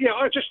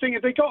 I just think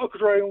if they got a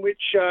drone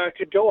which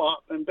could go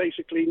up and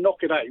basically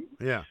knock it out,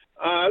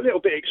 a little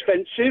bit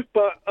expensive,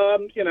 but,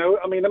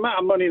 the amount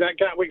of money that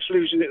Gatwick's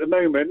losing at the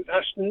moment,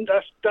 that's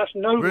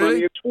no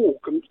money at all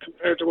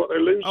compared to what they're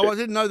losing. Oh, I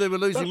didn't know they were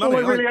losing money.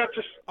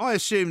 I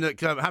assume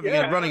that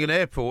running an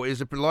airport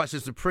is a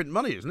license to print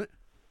money, isn't it?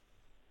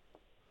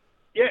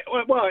 Yeah,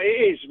 well, it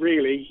is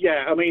really,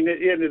 yeah. I mean, at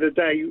the end of the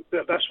day,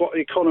 that's what the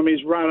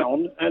economy's run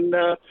on, and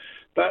to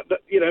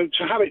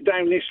have it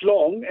down this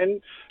long,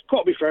 and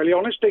got to be fairly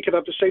honest, they could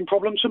have the same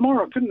problem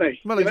tomorrow, couldn't they?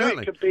 Well,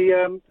 exactly. It could be.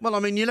 Well, I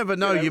mean, you never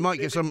know. You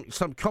might get some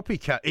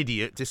copycat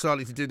idiot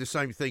deciding to do the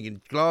same thing in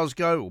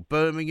Glasgow or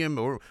Birmingham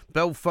or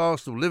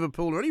Belfast or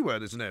Liverpool or anywhere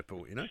there's an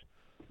airport,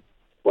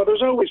 Well,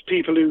 there's always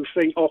people who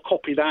think,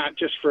 copy that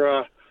just for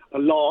a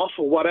laugh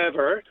or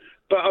whatever.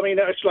 But, I mean,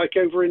 it's like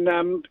over in,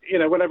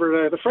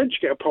 whenever the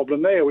French get a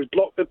problem, they always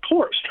block the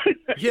ports.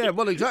 Yeah,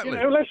 well, exactly.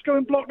 Let's go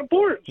and block the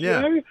ports.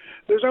 Yeah.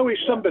 There's always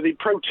somebody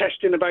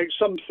protesting about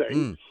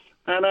something.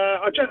 And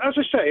as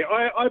I say,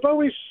 I've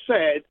always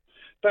said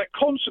that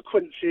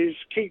consequences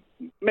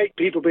make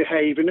people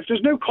behave. And if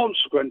there's no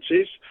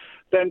consequences,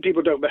 then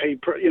people don't behave,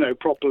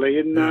 properly,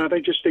 and they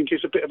just think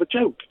it's a bit of a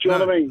joke. Do you know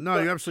what I mean? No,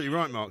 you're absolutely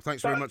right, Mark.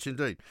 Thanks very much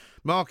indeed.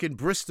 Mark in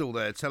Bristol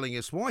there telling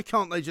us, why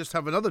can't they just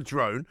have another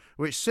drone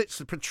which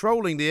sits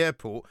patrolling the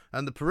airport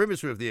and the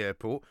perimeter of the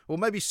airport, or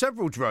maybe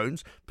several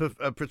drones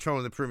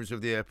patrolling the perimeter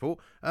of the airport,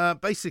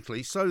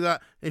 basically so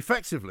that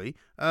effectively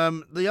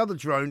the other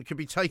drone can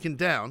be taken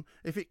down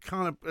if it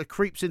kind of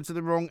creeps into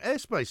the wrong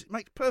airspace. It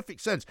makes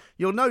perfect sense.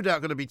 You're no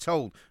doubt going to be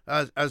told,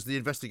 as the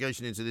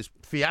investigation into this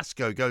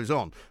fiasco goes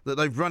on, that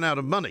they've run out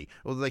of money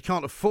or that they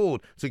can't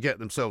afford to get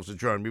themselves a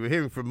drone. We were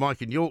hearing from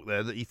Mike in York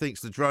there that he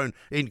thinks the drone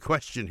in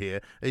question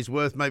here is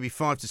worth maybe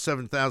 £5,000 to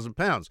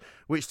 £7,000,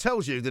 which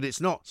tells you that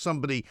it's not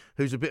somebody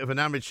who's a bit of an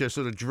amateur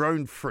sort of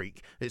drone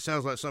freak. It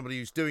sounds like somebody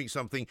who's doing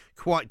something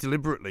quite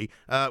deliberately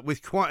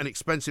with quite an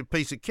expensive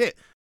piece of kit.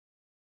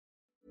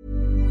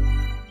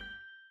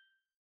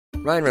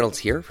 Ryan Reynolds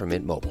here from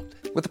Mint Mobile.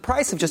 With the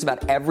price of just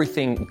about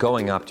everything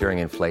going up during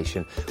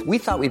inflation, we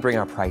thought we'd bring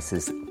our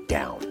prices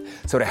down.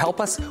 So to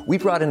help us, we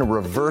brought in a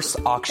reverse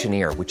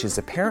auctioneer, which is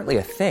apparently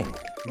a thing.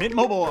 Mint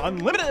Mobile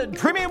Unlimited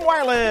Premium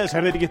Wireless.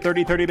 How to get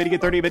 30, 30, bit to get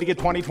 30, bit to get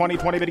 20, 20,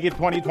 20, bit to get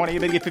 20, 20,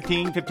 bit to get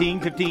 15, 15,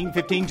 15,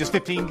 15, just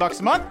 $15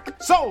 a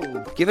month?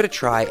 Sold! Give it a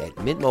try at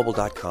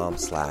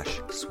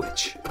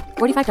mintmobile.com/switch.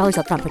 $45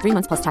 up front for 3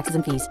 months plus taxes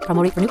and fees.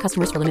 Promo rate for new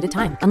customers for limited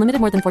time. Unlimited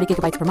more than 40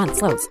 gigabytes per month.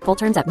 Slows full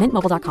terms at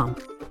mintmobile.com.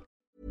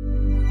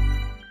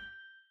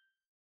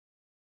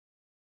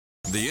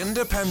 The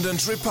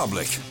Independent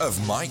Republic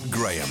of Mike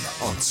Graham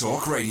on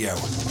Talk Radio.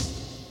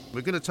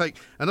 We're going to take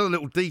another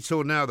little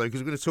detour now, though, because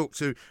we're going to talk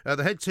to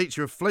the head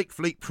teacher of Flake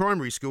Fleet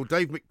Primary School,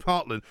 Dave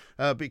McPartland,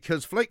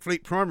 because Flake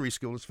Fleet Primary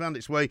School has found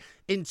its way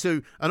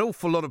into an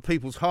awful lot of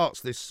people's hearts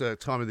this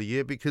time of the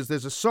year, because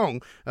there's a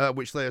song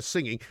which they are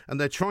singing, and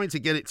they're trying to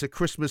get it to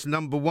Christmas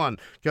 #1,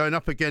 going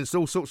up against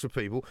all sorts of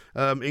people,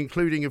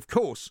 including, of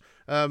course,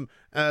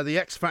 the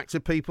X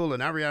Factor people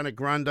and Ariana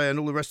Grande and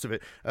all the rest of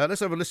it. Let's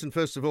have a listen,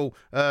 first of all,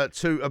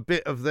 to a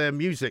bit of their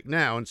music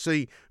now and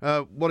see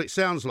what it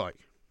sounds like.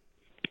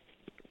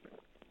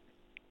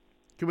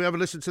 Can we have a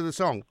listen to the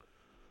song?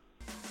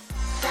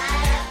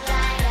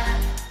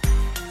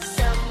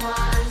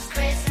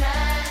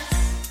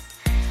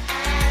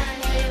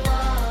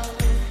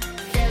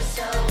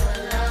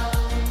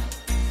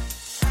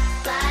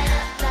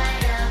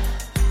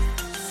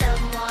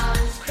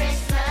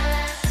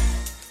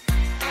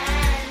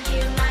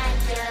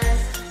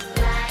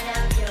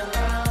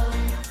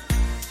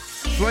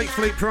 Flake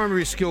Fleet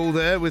Primary School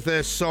there with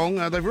their song.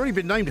 They've already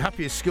been named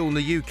happiest school in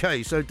the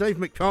UK. So Dave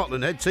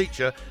McPartland, head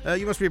teacher,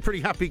 you must be a pretty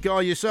happy guy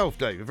yourself,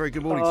 Dave. A very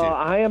good morning to you.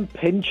 I am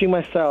pinching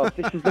myself.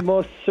 This is the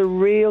most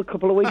surreal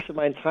couple of weeks of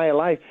my entire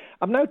life.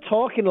 I'm now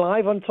talking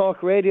live on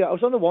Talk Radio. I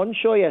was on the One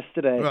Show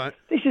yesterday. Right.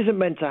 This isn't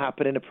meant to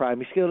happen in a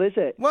primary school, is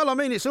it? Well, I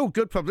mean, it's all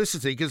good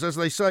publicity because, as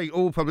they say,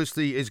 all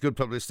publicity is good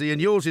publicity,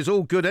 and yours is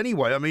all good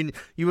anyway. I mean,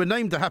 you were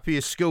named the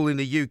happiest school in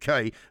the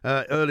UK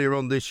earlier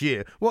on this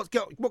year. What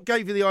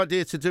gave you the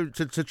idea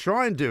to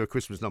try and do a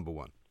Christmas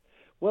 #1?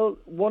 Well,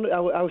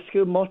 our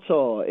school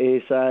motto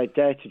is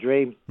Dare to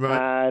Dream,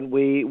 right. And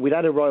we'd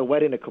had a royal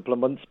wedding a couple of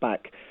months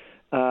back.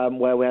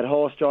 where we had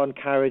horse-drawn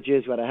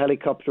carriages, we had a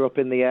helicopter up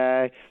in the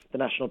air, the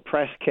national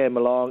press came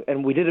along,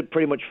 and we did it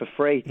pretty much for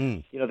free.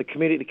 You know, the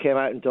community came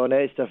out and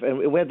donated stuff,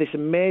 and we had this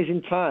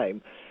amazing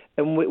time.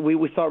 And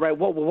we thought, right,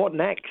 what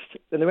next?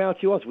 And the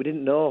reality was we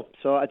didn't know.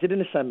 So I did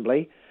an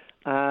assembly,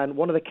 and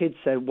one of the kids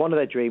said one of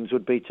their dreams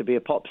would be to be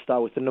a pop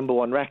star with the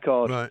 #1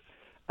 record. Right.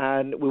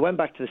 And we went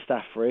back to the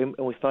staff room,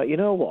 and we thought, you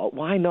know what,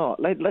 why not?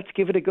 Let's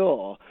give it a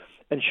go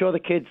and show the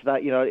kids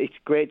that, you know, it's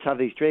great to have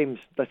these dreams.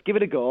 Let's give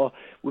it a go.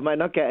 We might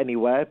not get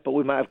anywhere, but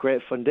we might have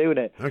great fun doing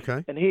it.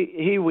 Okay. And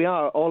here we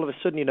are, all of a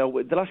sudden, you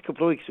know, the last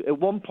couple of weeks, at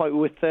one point we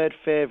were third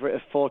favourite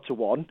of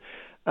 4-1.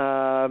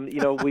 You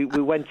know, we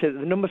went to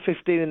the number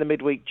 15 in the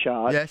midweek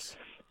chart. Yes.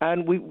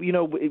 And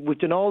we've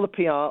done all the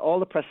PR, all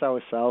the press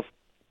ourselves.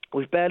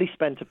 We've barely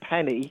spent a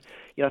penny.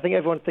 You know, I think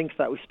everyone thinks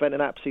that we've spent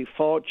an absolute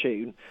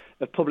fortune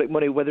of public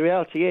money, where the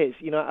reality is,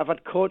 you know, I've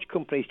had coach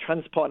companies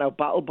transporting our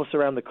battle bus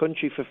around the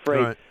country for free.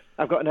 Right.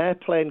 I've got an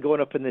airplane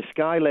going up in the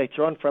sky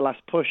later on for a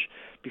last push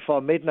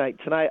before midnight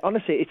tonight.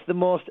 Honestly, it's the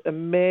most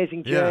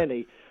amazing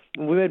journey.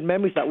 We made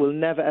memories that we'll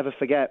never, ever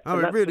forget. Oh,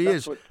 it really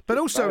is. But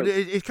also,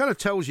 it kind of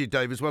tells you,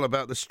 Dave, as well,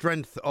 about the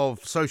strength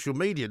of social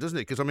media, doesn't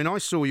it? Because, I mean, I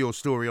saw your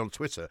story on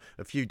Twitter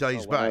a few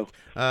days back,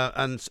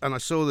 and I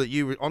saw that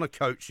you were on a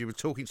coach, you were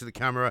talking to the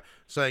camera,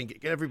 saying,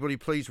 everybody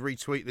please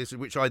retweet this,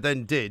 which I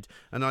then did.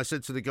 And I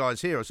said to the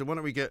guys here, I said, why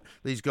don't we get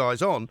these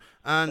guys on?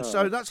 And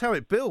so that's how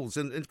it builds.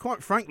 And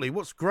quite frankly,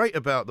 what's great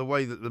about the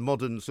way that the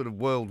modern sort of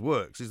world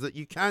works is that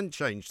you can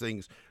change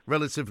things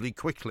relatively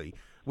quickly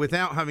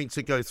without having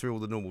to go through all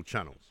the normal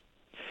channels.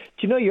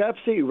 Do you know, you're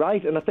absolutely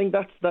right, and I think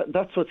that's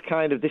what's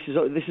kind of this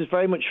is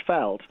very much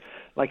felt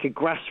like a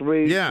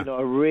grassroots, you know,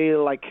 a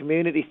real like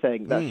community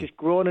thing that's just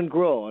grown and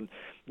grown.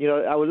 You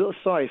know, our little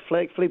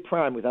Flakefully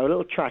Prime, with our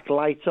little track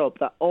Light Up,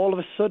 that all of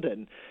a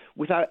sudden,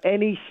 without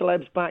any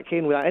celebs back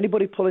in, without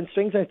anybody pulling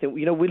strings or anything,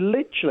 you know, we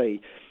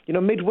literally, you know,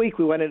 midweek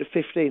we went in at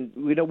 15.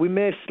 You know, we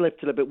may have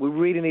slipped a little bit. We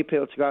really need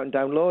people to go out and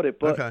download it.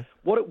 But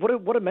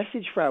what a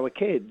message for our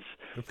kids.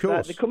 Of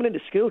course. They're coming into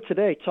school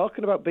today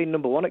talking about being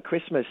 #1 at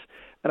Christmas.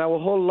 And our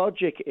whole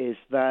logic is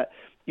that,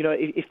 you know,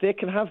 if they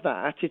can have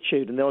that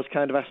attitude and those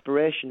kind of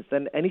aspirations,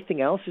 then anything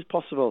else is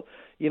possible.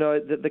 You know,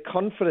 the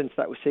confidence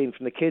that we're seeing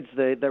from the kids,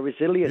 their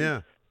resilience.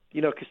 Yeah.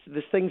 You know, because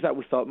there's things that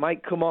we thought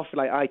might come off,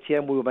 like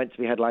ITM, we were meant to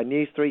be headline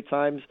news 3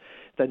 times.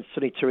 Then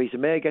suddenly Theresa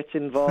May gets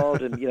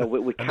involved, and, you know,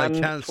 we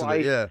canned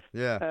twice. Yeah.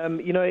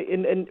 You know,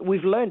 and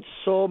we've learned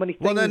so many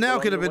things. Well,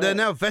 they're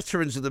now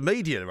veterans of the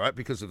media, right,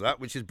 because of that,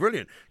 which is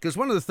brilliant. Because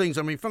one of the things,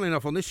 I mean, funnily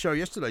enough, on this show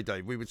yesterday,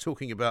 Dave, we were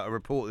talking about a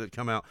report that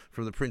came out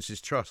from the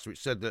Prince's Trust, which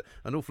said that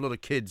an awful lot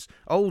of kids,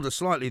 older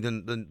slightly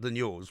than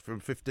yours, from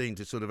 15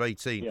 to sort of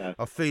 18,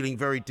 are feeling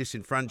very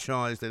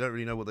disenfranchised. They don't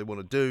really know what they want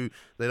to do.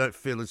 They don't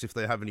feel as if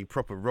they have any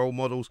proper role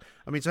models.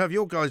 I mean, to have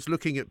your guys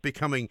looking at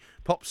becoming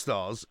pop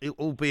stars,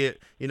 albeit,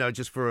 you know,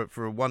 just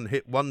for a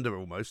one-hit wonder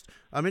almost.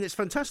 I mean, it's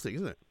fantastic,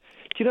 isn't it?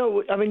 Do you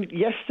know, I mean,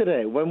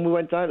 yesterday when we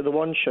went down to the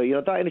One Show, you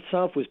know, that in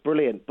itself was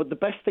brilliant. But the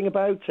best thing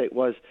about it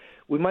was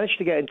we managed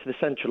to get into the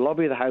central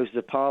lobby of the Houses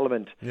of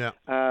Parliament. Yeah.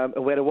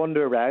 And we had a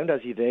wander around,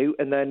 as you do,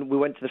 and then we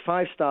went to the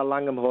 5-star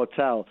Langham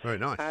Hotel. Very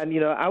nice. And, you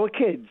know, our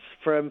kids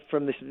from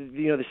this,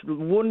 you know, this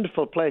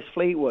wonderful place,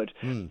 Fleetwood,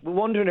 were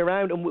wandering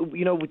around, and,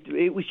 you know,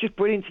 it was just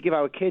brilliant to give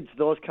our kids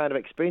those kind of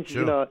experiences.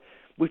 Sure. You know,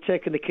 we've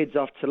taken the kids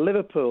off to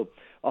Liverpool,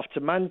 off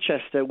to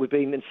Manchester. We've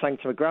been in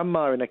Sanctum of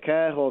Grandma in a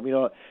care home. You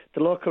know,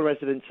 the local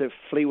residents of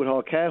Fleetwood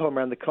Hall Care Home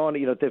around the corner,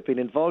 you know, they've been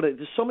involved in it.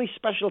 There's so many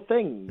special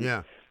things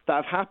that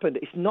have happened.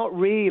 It's not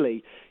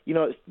really, you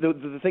know,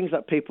 the things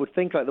that people would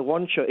think, like the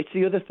One Show. It's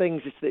the other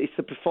things. It's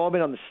the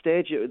performing on the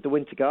stage at the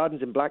Winter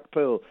Gardens in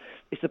Blackpool.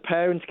 It's the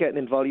parents getting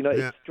involved. You know,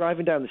 it's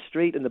driving down the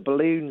street and the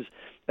balloons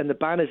and the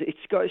banners.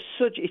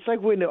 It's like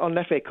we're on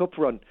an FA Cup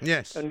run.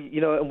 Yes. And, you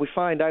know, and we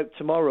find out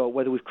tomorrow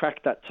whether we've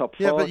cracked that top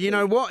 4. Yeah, but you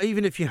know what?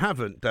 Even if you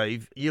haven't,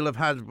 Dave, you'll have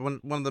had one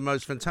of the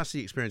most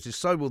fantastic experiences.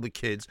 So will the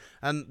kids.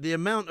 And the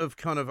amount of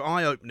kind of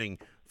eye-opening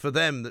for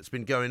them that's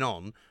been going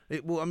on,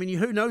 it will. I mean,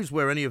 who knows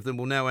where any of them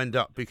will now end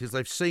up, because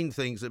they've seen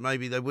things that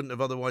maybe they wouldn't have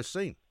otherwise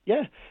seen.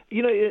 Yeah,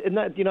 you know, and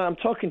that, you know, I'm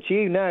talking to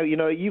you now. You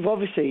know, you've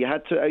obviously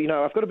had to. You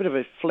know, I've got a bit of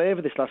a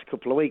flavour this last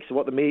couple of weeks of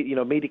what the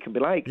media can be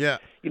like. Yeah.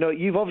 You know,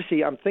 you've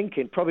obviously, I'm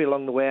thinking, probably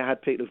along the way, I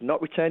had people who've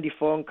not returned your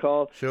phone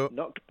call,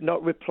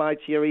 not replied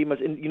to your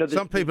emails, and you know,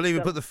 some people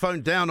even put the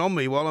phone down on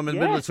me while I'm in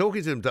the middle of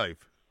talking to them,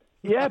 Dave.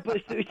 Yeah,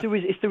 but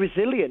it's the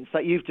resilience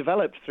that you've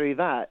developed through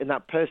that and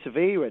that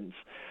perseverance.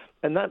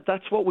 And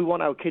that's what we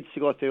want our kids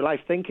to go through life,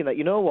 thinking that,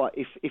 you know what,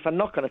 if I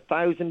knock on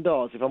 1,000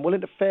 doors, if I'm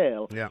willing to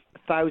fail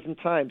 1,000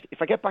 times,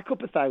 if I get back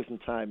up 1,000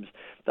 times,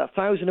 that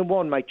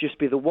 1,001 might just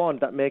be the one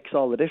that makes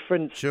all the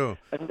difference. Sure.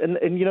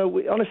 And you know,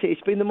 honestly,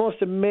 it's been the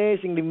most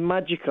amazingly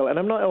magical, and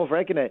I'm not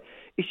over-egging it,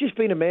 it's just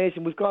been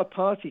amazing. We've got a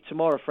party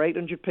tomorrow for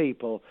 800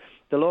 people.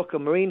 The local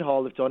Marine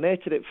Hall have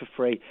donated it for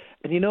free.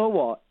 And you know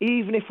what,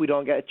 even if we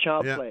don't get a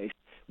chart place,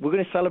 we're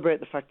going to celebrate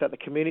the fact that the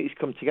community's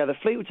come together.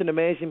 Fleetwood's an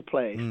amazing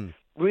place.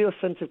 real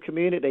sense of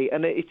community,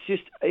 and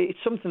it's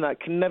something that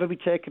can never be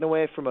taken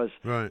away from us.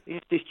 Right.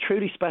 It's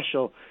truly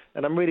special,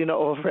 and I'm really not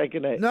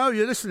over-egging it. No,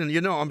 you're listening.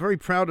 You're not. I'm very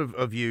proud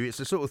of you. It's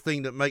the sort of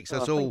thing that makes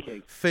us all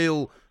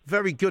feel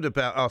very good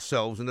about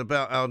ourselves and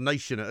about our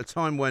nation at a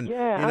time when,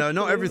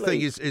 not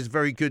everything is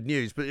very good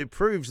news, but it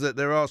proves that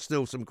there are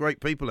still some great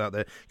people out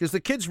there. Because the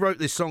kids wrote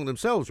this song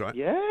themselves, right?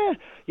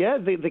 Yeah,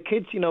 the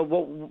kids,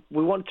 what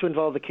we want to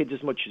involve the kids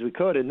as much as we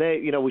could, and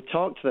we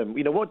talked to them.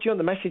 What do you want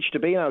the message to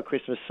be in our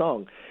Christmas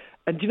song?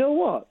 And do you know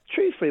what?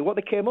 Truthfully, what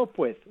they came up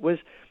with was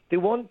they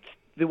want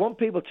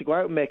people to go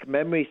out and make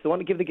memories. They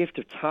want to give the gift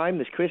of time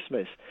this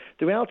Christmas.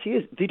 The reality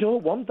is they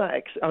don't want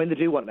that. They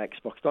do want an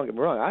Xbox. Don't get me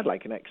wrong. I'd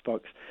like an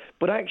Xbox.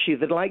 But actually,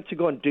 they'd like to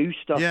go and do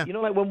stuff. Yeah.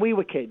 Like when we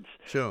were kids.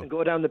 Sure. And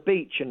go down the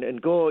beach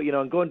and go,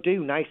 and go and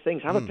do nice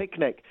things. Have a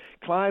picnic.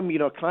 Climb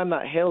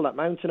that hill, that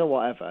mountain or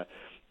whatever.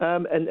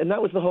 And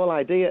that was the whole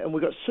idea, and we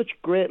got such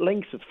great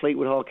links with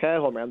Fleetwood Hall Care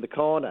Home around the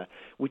corner.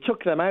 We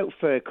took them out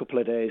for a couple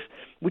of days.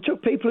 We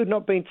took people who'd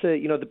not been to,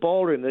 the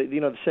ballroom,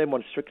 the same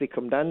one, Strictly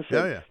Come Dancing.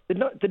 Yeah.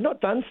 They'd not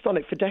danced on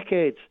it for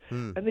decades,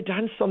 and they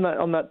danced on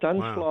that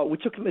dance floor. We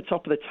took them to the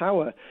top of the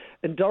tower,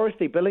 and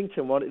Dorothy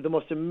Billington, one of the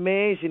most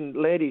amazing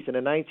ladies in the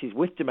 90s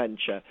with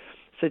dementia,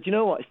 said, you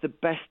know what, it's the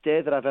best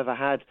day that I've ever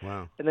had.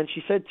 Wow. And then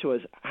she said to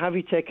us, have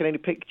you taken any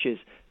pictures?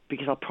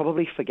 Because I'll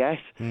probably forget.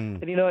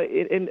 And,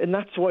 and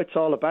that's what it's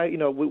all about.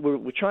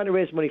 We're trying to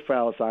raise money for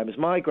Alzheimer's.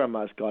 My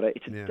grandma's got it.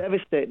 It's a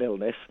devastating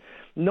illness.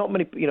 Not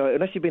many,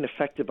 unless you've been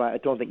affected by it, I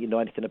don't think you know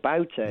anything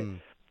about it.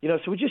 So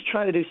we're just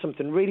trying to do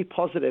something really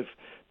positive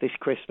this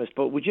Christmas.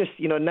 But we just,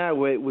 now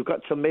we've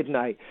got till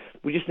midnight.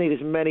 We just need as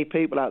many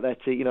people out there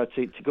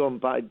to go and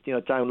buy,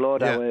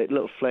 download our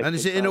little flick. And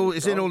is it in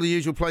all the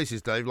usual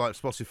places, Dave, like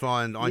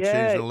Spotify and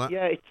iTunes and all that?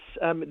 Yeah,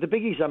 it's the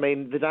biggies. I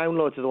mean, the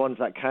downloads are the ones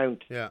that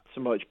count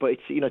so much. But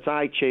it's it's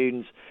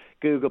iTunes,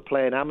 Google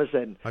Play, and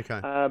Amazon.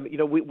 Okay.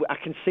 I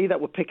can see that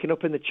we're picking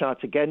up in the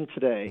charts again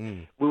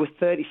today. We were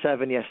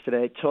 37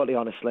 yesterday, totally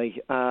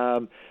honestly.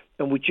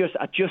 And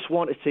I just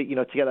wanted to,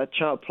 to get that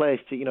chart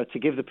placed, to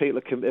give the people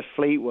of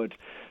Fleetwood,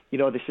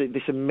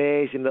 this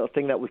amazing little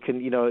thing that we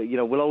can,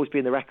 we'll always be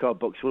in the record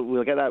books.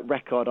 We'll get that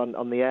record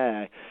on the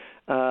air.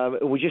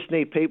 We just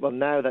need people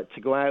now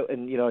to go out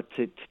and,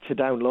 to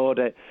download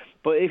it.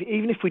 But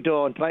even if we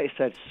don't, like I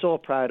said, so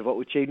proud of what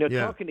we achieved.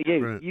 Talking to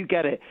you, you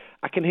get it.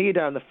 I can hear you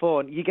down the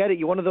phone. You get it.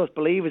 You're one of those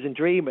believers and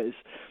dreamers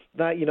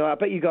that, I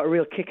bet you got a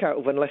real kick out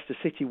of when Leicester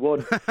City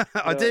won.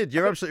 I did.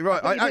 You're absolutely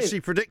right. I actually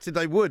predicted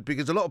they would,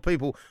 because a lot of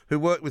people who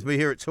work with me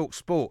here at Talk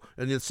Sport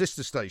and the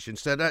sister station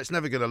said that's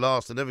never going to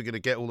last. They're never going to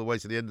get all the way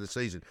to the end of the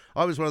season.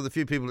 I was one of the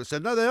few people that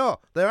said, no, they are.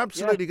 They're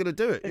absolutely going to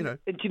do it. And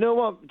do you know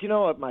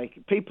what, Mike?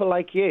 People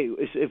like you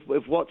is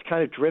what's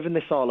kind of driven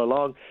this all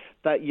along.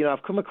 That,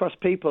 I've come across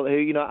people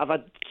who, I've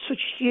had such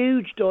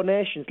huge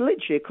donations,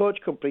 literally a coach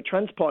company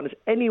transporting us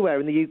anywhere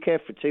in the UK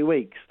for 2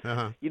 weeks.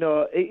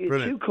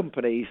 Two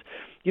companies.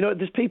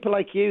 There's people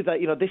like you that,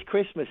 this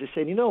Christmas is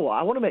saying, you know what,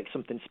 I want to make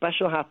something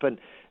special happen.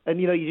 And,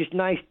 you're just a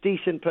nice,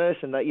 decent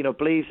person that,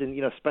 believes in,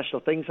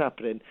 special things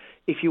happening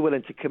if you're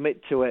willing to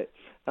commit to it.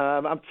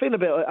 I'm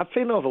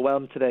feeling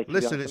overwhelmed today.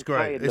 Listen, it's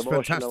great. It's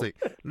fantastic.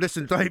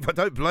 Listen, Dave, I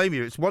don't blame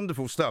you. It's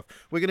wonderful stuff.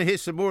 We're going to hear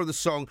some more of the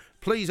song.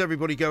 Please,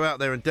 everybody, go out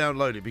there and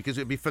download it, because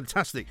it'd be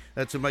fantastic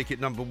to make it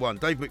number one.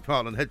 Dave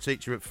McPartlin, head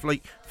teacher at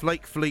Fleet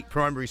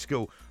Primary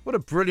School. What a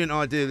brilliant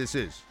idea this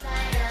is.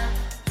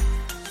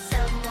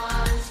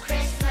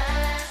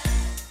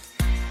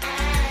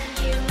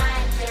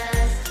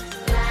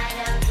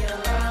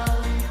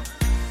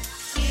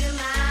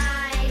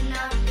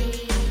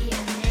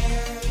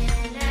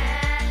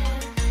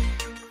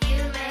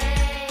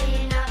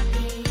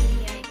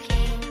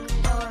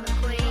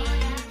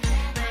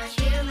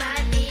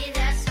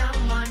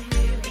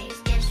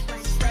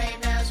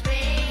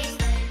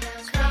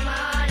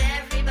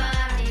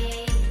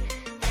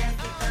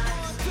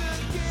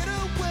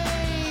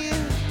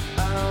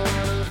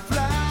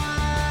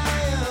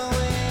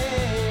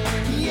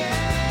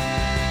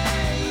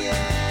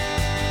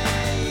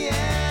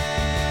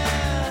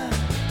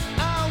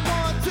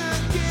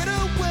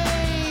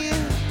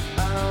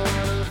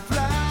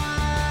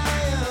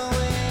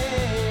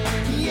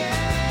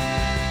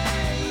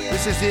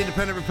 This is the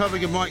Independent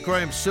Republic of Mike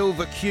Graham.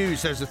 Silver Q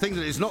says the thing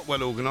that is not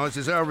well organised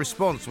is our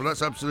response. Well,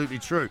 that's absolutely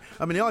true.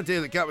 I mean, the idea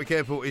that Gatwick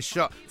Airport is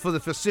shut for the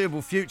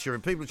foreseeable future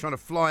and people are trying to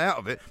fly out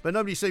of it, but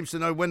nobody seems to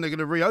know when they're going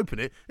to reopen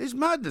it, is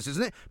madness,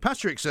 isn't it?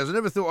 Patrick says, I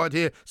never thought I'd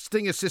hear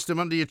stinger system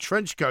under your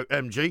trench coat,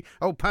 MG.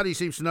 Old Paddy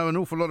seems to know an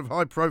awful lot of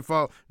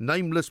high-profile,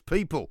 nameless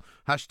people.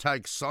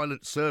 Hashtag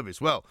silent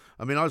service. Well,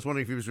 I mean, I was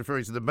wondering if he was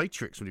referring to The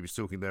Matrix when he was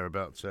talking there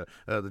about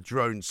the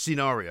drone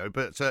scenario.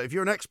 But if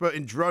you're an expert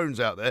in drones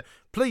out there,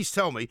 please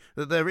tell me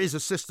that there is a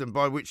system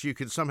by which you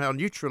can somehow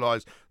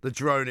neutralise the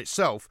drone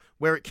itself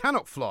where it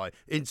cannot fly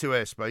into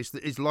airspace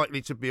that is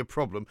likely to be a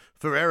problem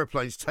for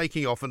aeroplanes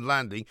taking off and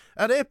landing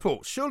at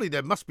airports. Surely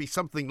there must be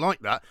something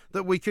like that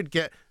we could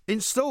get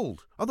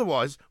installed.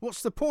 Otherwise,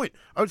 what's the point?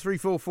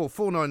 0344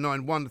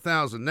 499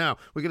 1000. Now,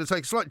 we're going to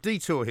take a slight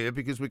detour here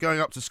because we're going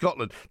up to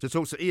Scotland to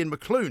talk to Ian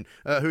McClune,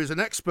 who is an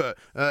expert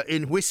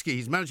in whisky.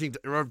 He's managing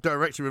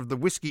director of the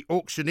Whisky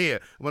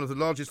Auctioneer, one of the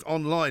largest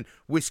online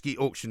whisky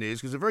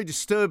auctioneers. Because a very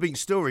disturbing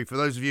story for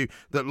those of you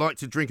that like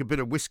to drink a bit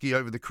of whisky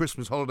over the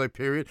Christmas holiday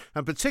period,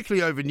 and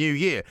particularly over New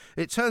Year.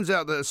 It turns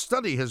out that a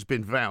study has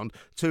been found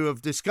to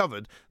have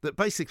discovered that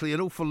basically an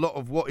awful lot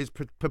of what is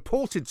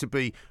purported to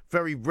be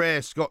very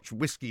rare Scotch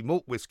whisky,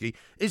 malt whisky,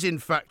 is in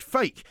fact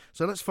fake.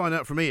 So let's find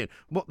out from Ian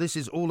what this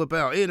is all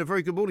about. Ian, a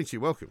very good morning to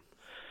you. Welcome.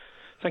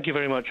 Thank you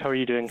very much. How are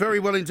you doing? Very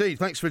well indeed.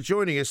 Thanks for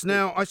joining us.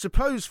 Now, I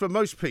suppose for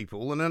most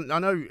people, and I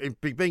know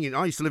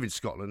I used to live in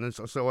Scotland, and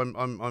so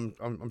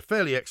I'm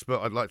fairly expert,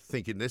 I'd like to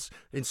think, in this.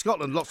 In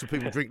Scotland, lots of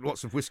people drink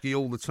lots of whiskey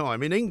all the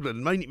time. In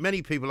England,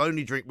 many people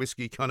only drink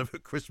whiskey kind of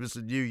at Christmas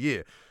and New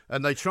Year,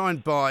 and they try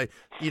and buy,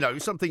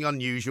 something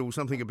unusual,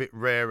 something a bit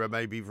rarer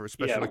maybe for a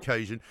special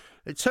occasion.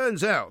 It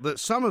turns out that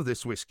some of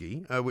this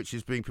whiskey, which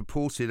is being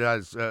purported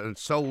as and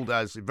sold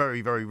as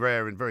very, very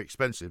rare and very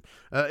expensive,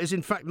 is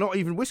in fact not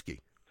even whiskey.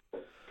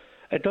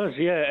 It does,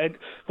 yeah.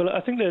 Well,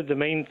 I think the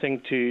main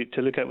thing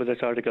to look at with this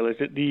article is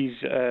that these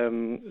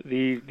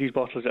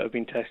bottles that have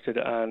been tested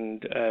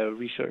and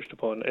researched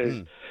upon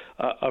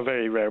are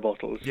very rare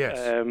bottles. Yes.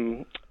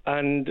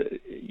 And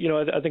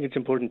I think it's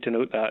important to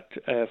note that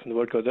from the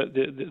word go that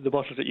the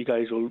bottles that you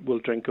guys will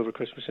drink over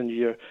Christmas and New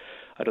Year,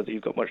 I don't think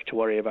you've got much to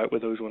worry about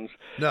with those ones.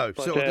 No,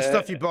 but, so the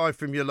stuff you buy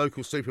from your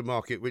local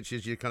supermarket, which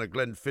is your kind of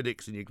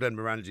Glenfiddichs and your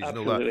Glenmorangis and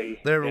all that,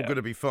 they're all going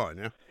to be fine,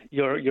 yeah?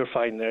 You're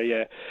fine there,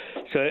 yeah.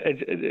 So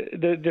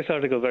this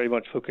article very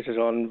much focuses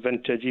on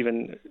vintage,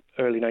 even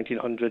early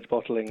 1900s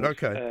bottling.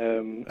 Okay.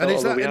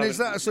 Is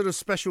that a sort of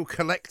special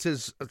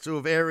collector's sort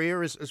of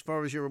area as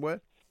far as you're aware?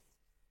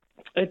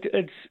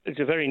 It's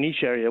a very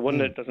niche area, one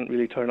that doesn't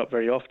really turn up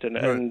very often,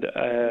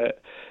 right.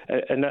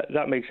 and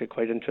that makes it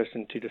quite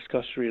interesting to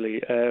discuss. Really,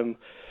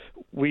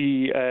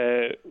 we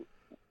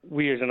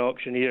as an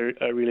auctioneer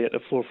are really at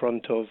the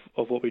forefront of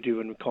what we do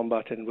when we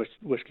combat in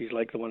whiskies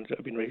like the ones that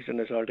have been raised in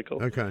this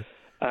article. Okay.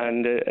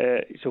 And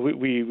so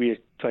we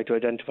try to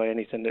identify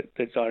anything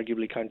that's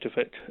arguably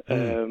counterfeit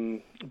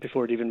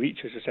before it even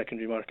reaches the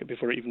secondary market,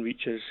 before it even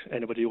reaches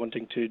anybody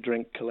wanting to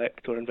drink,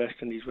 collect, or invest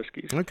in these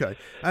whiskies. Okay.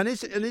 And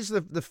is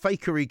the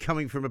fakery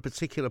coming from a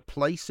particular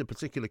place, a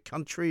particular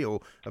country,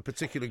 or a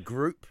particular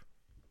group?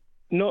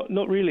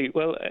 Not really.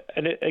 Well,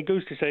 and it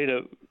goes to say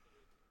that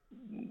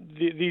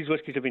these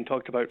whiskies have been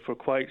talked about for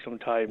quite some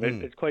time.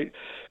 It's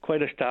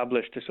quite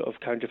established as sort of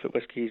counterfeit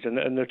whiskies, and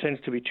there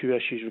tends to be two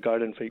issues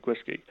regarding fake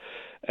whiskey.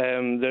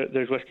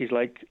 There's whiskies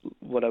like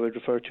what I would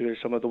refer to as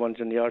some of the ones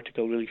in the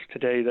article released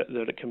today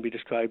that can be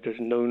described as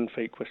known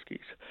fake whiskies.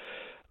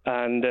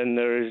 And then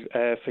there's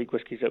fake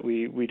whiskies that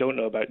we don't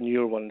know about,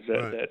 newer ones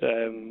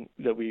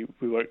that we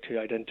work to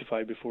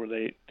identify before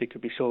they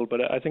could be sold.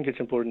 But I think it's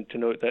important to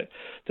note that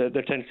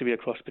there tends to be a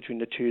cross between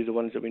the two, the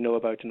ones that we know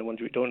about and the ones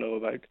we don't know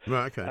about.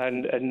 Right, okay.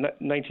 And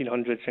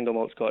 1900 single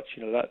malt Scotch,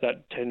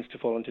 that tends to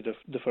fall into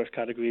the first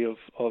category of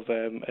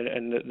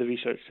and the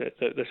research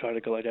that this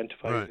article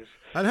identifies. Right.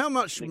 And how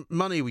much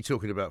money are we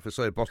talking about for,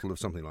 say, a bottle of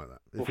something like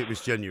that, if it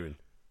was genuine?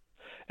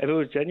 If it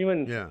was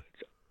genuine, yeah,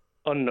 it's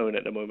unknown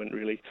at the moment,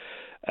 really.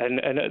 And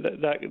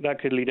that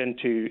could lead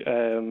into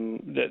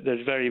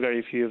there's very,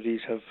 very few of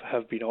these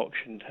have been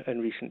auctioned in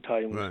recent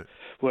times. Right.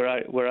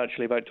 We're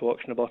actually about to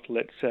auction a bottle.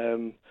 It's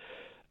an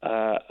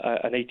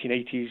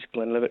 1880s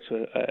Glenlivet,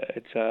 so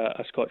it's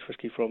a Scotch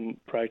whisky from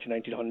prior to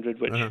 1900,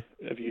 which,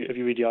 if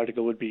you read the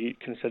article, would be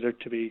considered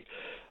to be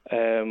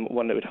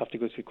one that would have to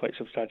go through quite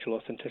substantial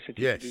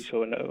authenticity to do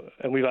so.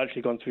 And we've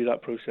actually gone through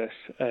that process.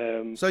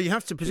 So you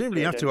have to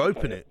presumably have to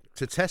open it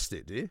to test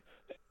it, do you?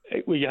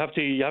 Well, you have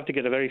to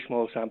get a very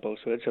small sample,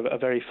 so it's a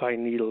very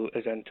fine needle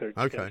is entered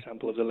to get a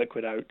sample of the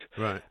liquid out,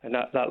 right? And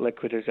that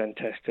liquid is then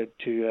tested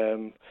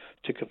to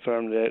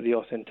confirm the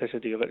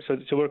authenticity of it. So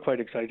we're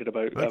quite excited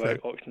about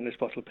auctioning this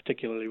bottle,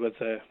 particularly with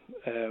the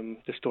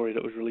story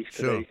that was released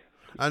today.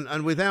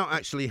 And without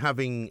actually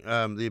having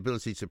the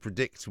ability to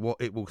predict what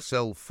it will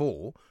sell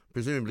for,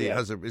 presumably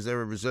is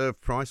there a reserve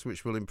price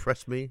which will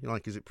impress me?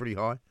 Like, is it pretty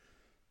high?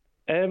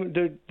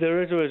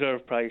 There is a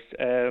reserve price.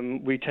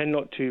 We tend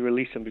not to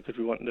release them because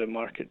we want the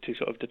market to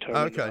sort of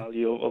determine the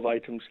value of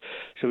items.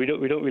 So we don't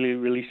really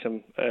release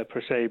them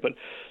per se. But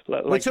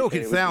we're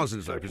talking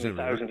thousands, though,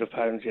 presumably. Thousands of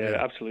pounds,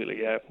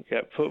 absolutely, yeah.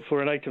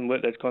 For an item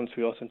that's gone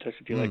through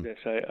authenticity like this,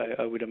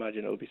 I would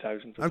imagine it will be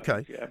thousands of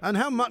pounds. Yeah. And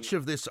how much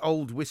of this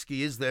old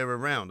whiskey is there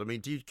around? I mean,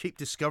 do you keep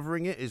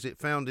discovering it? Is it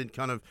found in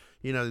kind of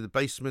the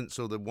basements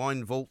or the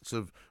wine vaults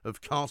of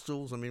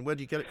castles? I mean, where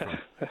do you get it from?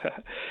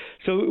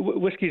 So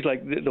whiskies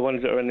like the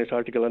ones that are in this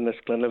article in this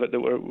Glenlivet that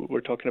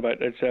we're talking about,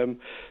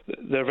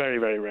 they're very,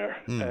 very rare.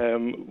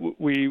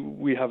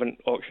 We haven't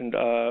auctioned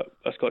a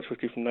Scotch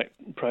whisky from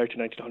prior to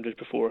 1900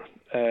 before,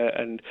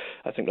 and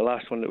I think the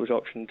last one that was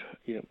auctioned,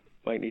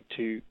 might need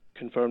to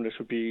confirm this,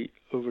 would be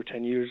over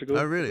 10 years ago.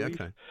 Oh, really?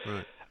 Okay,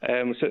 right.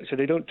 So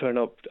they don't turn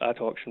up at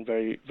auction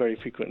very, very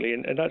frequently,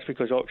 and that's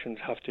because auctions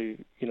have to,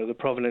 the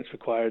provenance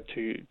required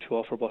to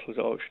offer bottles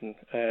at auction,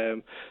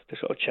 the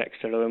sort of checks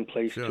that are in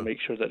place to make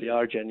sure that they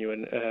are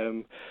genuine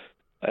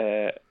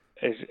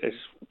is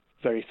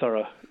very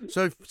thorough.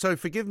 So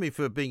forgive me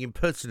for being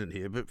impertinent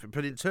here,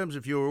 but in terms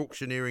of your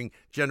auctioneering,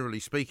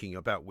 generally speaking,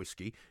 about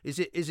whiskey, is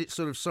it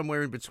sort of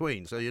somewhere in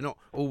between? So you're not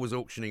always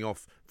auctioning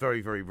off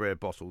very, very rare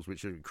bottles,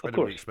 which are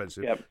incredibly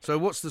expensive. Yep. So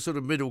what's the sort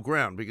of middle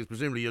ground? Because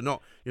presumably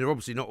you're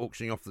obviously not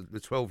auctioning off the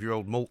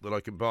 12-year-old malt that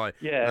I can buy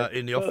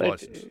in the off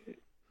license.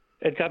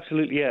 It's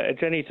absolutely,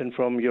 it's anything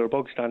from your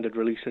bog standard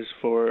releases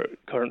for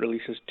current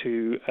releases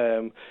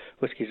to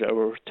whiskies that are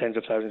worth tens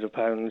of thousands of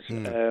pounds.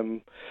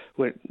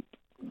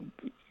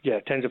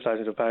 Tens of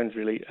thousands of pounds,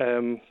 really.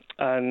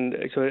 And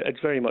so it's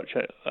very much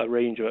a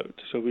range of it.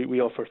 So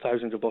we offer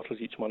thousands of bottles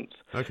each month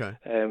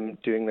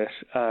doing this.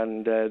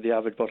 And the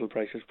average bottle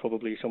price is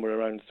probably somewhere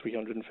around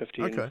 £350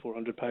 and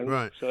 £400.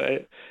 Right. So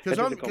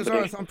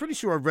because I'm pretty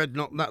sure I read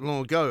not that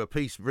long ago a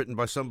piece written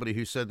by somebody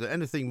who said that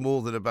anything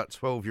more than about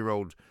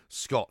 12-year-old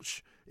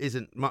Scotch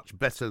isn't much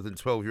better than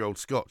 12-year-old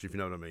Scotch, if you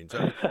know what I mean.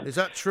 So is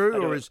that true,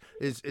 or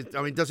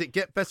does it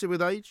get better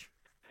with age?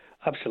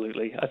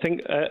 Absolutely. I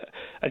think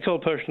it's all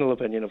personal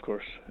opinion, of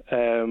course.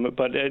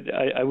 But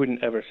I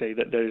wouldn't ever say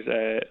that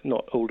there's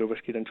not older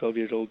whiskey than 12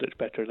 years old that's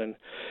better than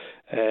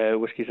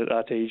whiskies at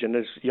that age. And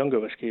there's younger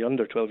whiskey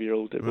under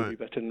 12-year-old that will be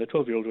better than the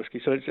 12-year-old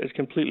whiskey. So it's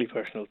completely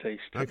personal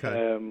taste.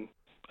 Okay.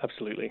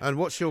 Absolutely. And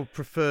what's your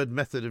preferred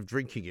method of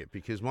drinking it?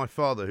 Because my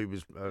father, who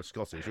was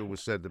Scottish,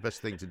 always said the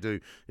best thing to do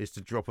is to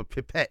drop a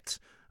pipette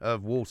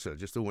of water,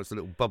 just almost a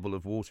little bubble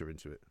of water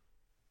into it.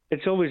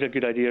 It's always a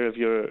good idea if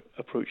you're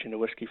approaching a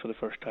whiskey for the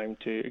first time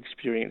to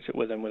experience it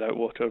with and without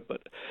water.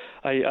 But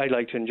I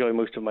like to enjoy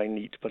most of mine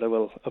neat, but I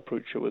will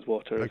approach it with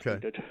water if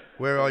needed.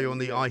 Where are you on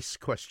the ice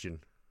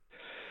question?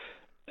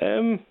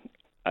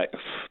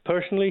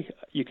 Personally,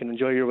 you can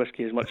enjoy your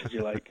whiskey as much as you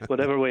like.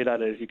 Whatever way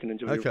that is, you can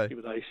enjoy your whiskey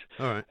with ice.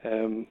 All right.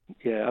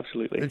 Yeah,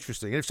 absolutely.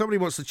 Interesting. And if somebody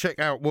wants to check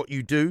out what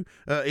you do,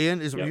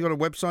 Ian, have you got a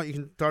website you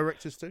can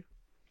direct us to?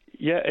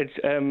 Yeah, it's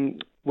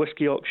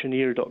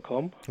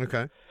whiskyauctioneer.com.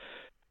 Okay.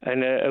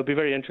 And it'll be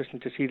very interesting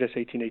to see this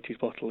 1880s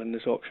bottle in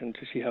this auction, to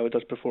see how it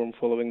does perform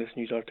following this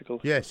news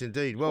article. Yes,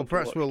 indeed. Well,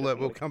 perhaps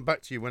we'll come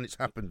back to you when it's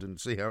happened and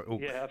see how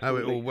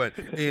it all went.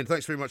 Ian,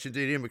 thanks very much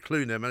indeed. Ian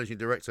McClune there, Managing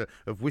Director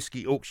of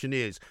Whisky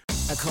Auctioneers.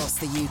 Across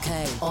the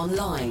UK,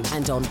 online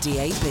and on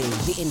DAB,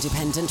 the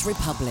Independent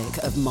Republic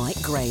of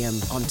Mike Graham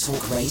on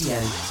Talk Radio.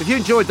 If you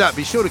enjoyed that,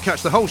 be sure to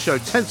catch the whole show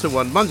 10 to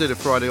 1, Monday to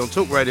Friday on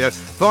Talk Radio,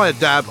 via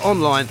DAB,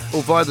 online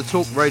or via the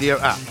Talk Radio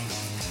app.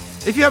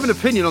 If you have an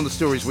opinion on the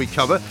stories we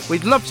cover,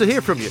 we'd love to hear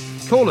from you.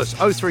 Call us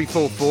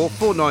 0344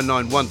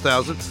 499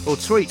 1000 or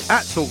tweet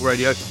at Talk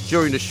Radio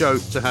during the show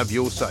to have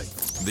your say.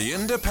 The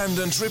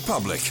Independent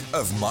Republic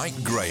of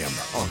Mike Graham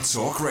on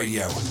Talk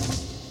Radio.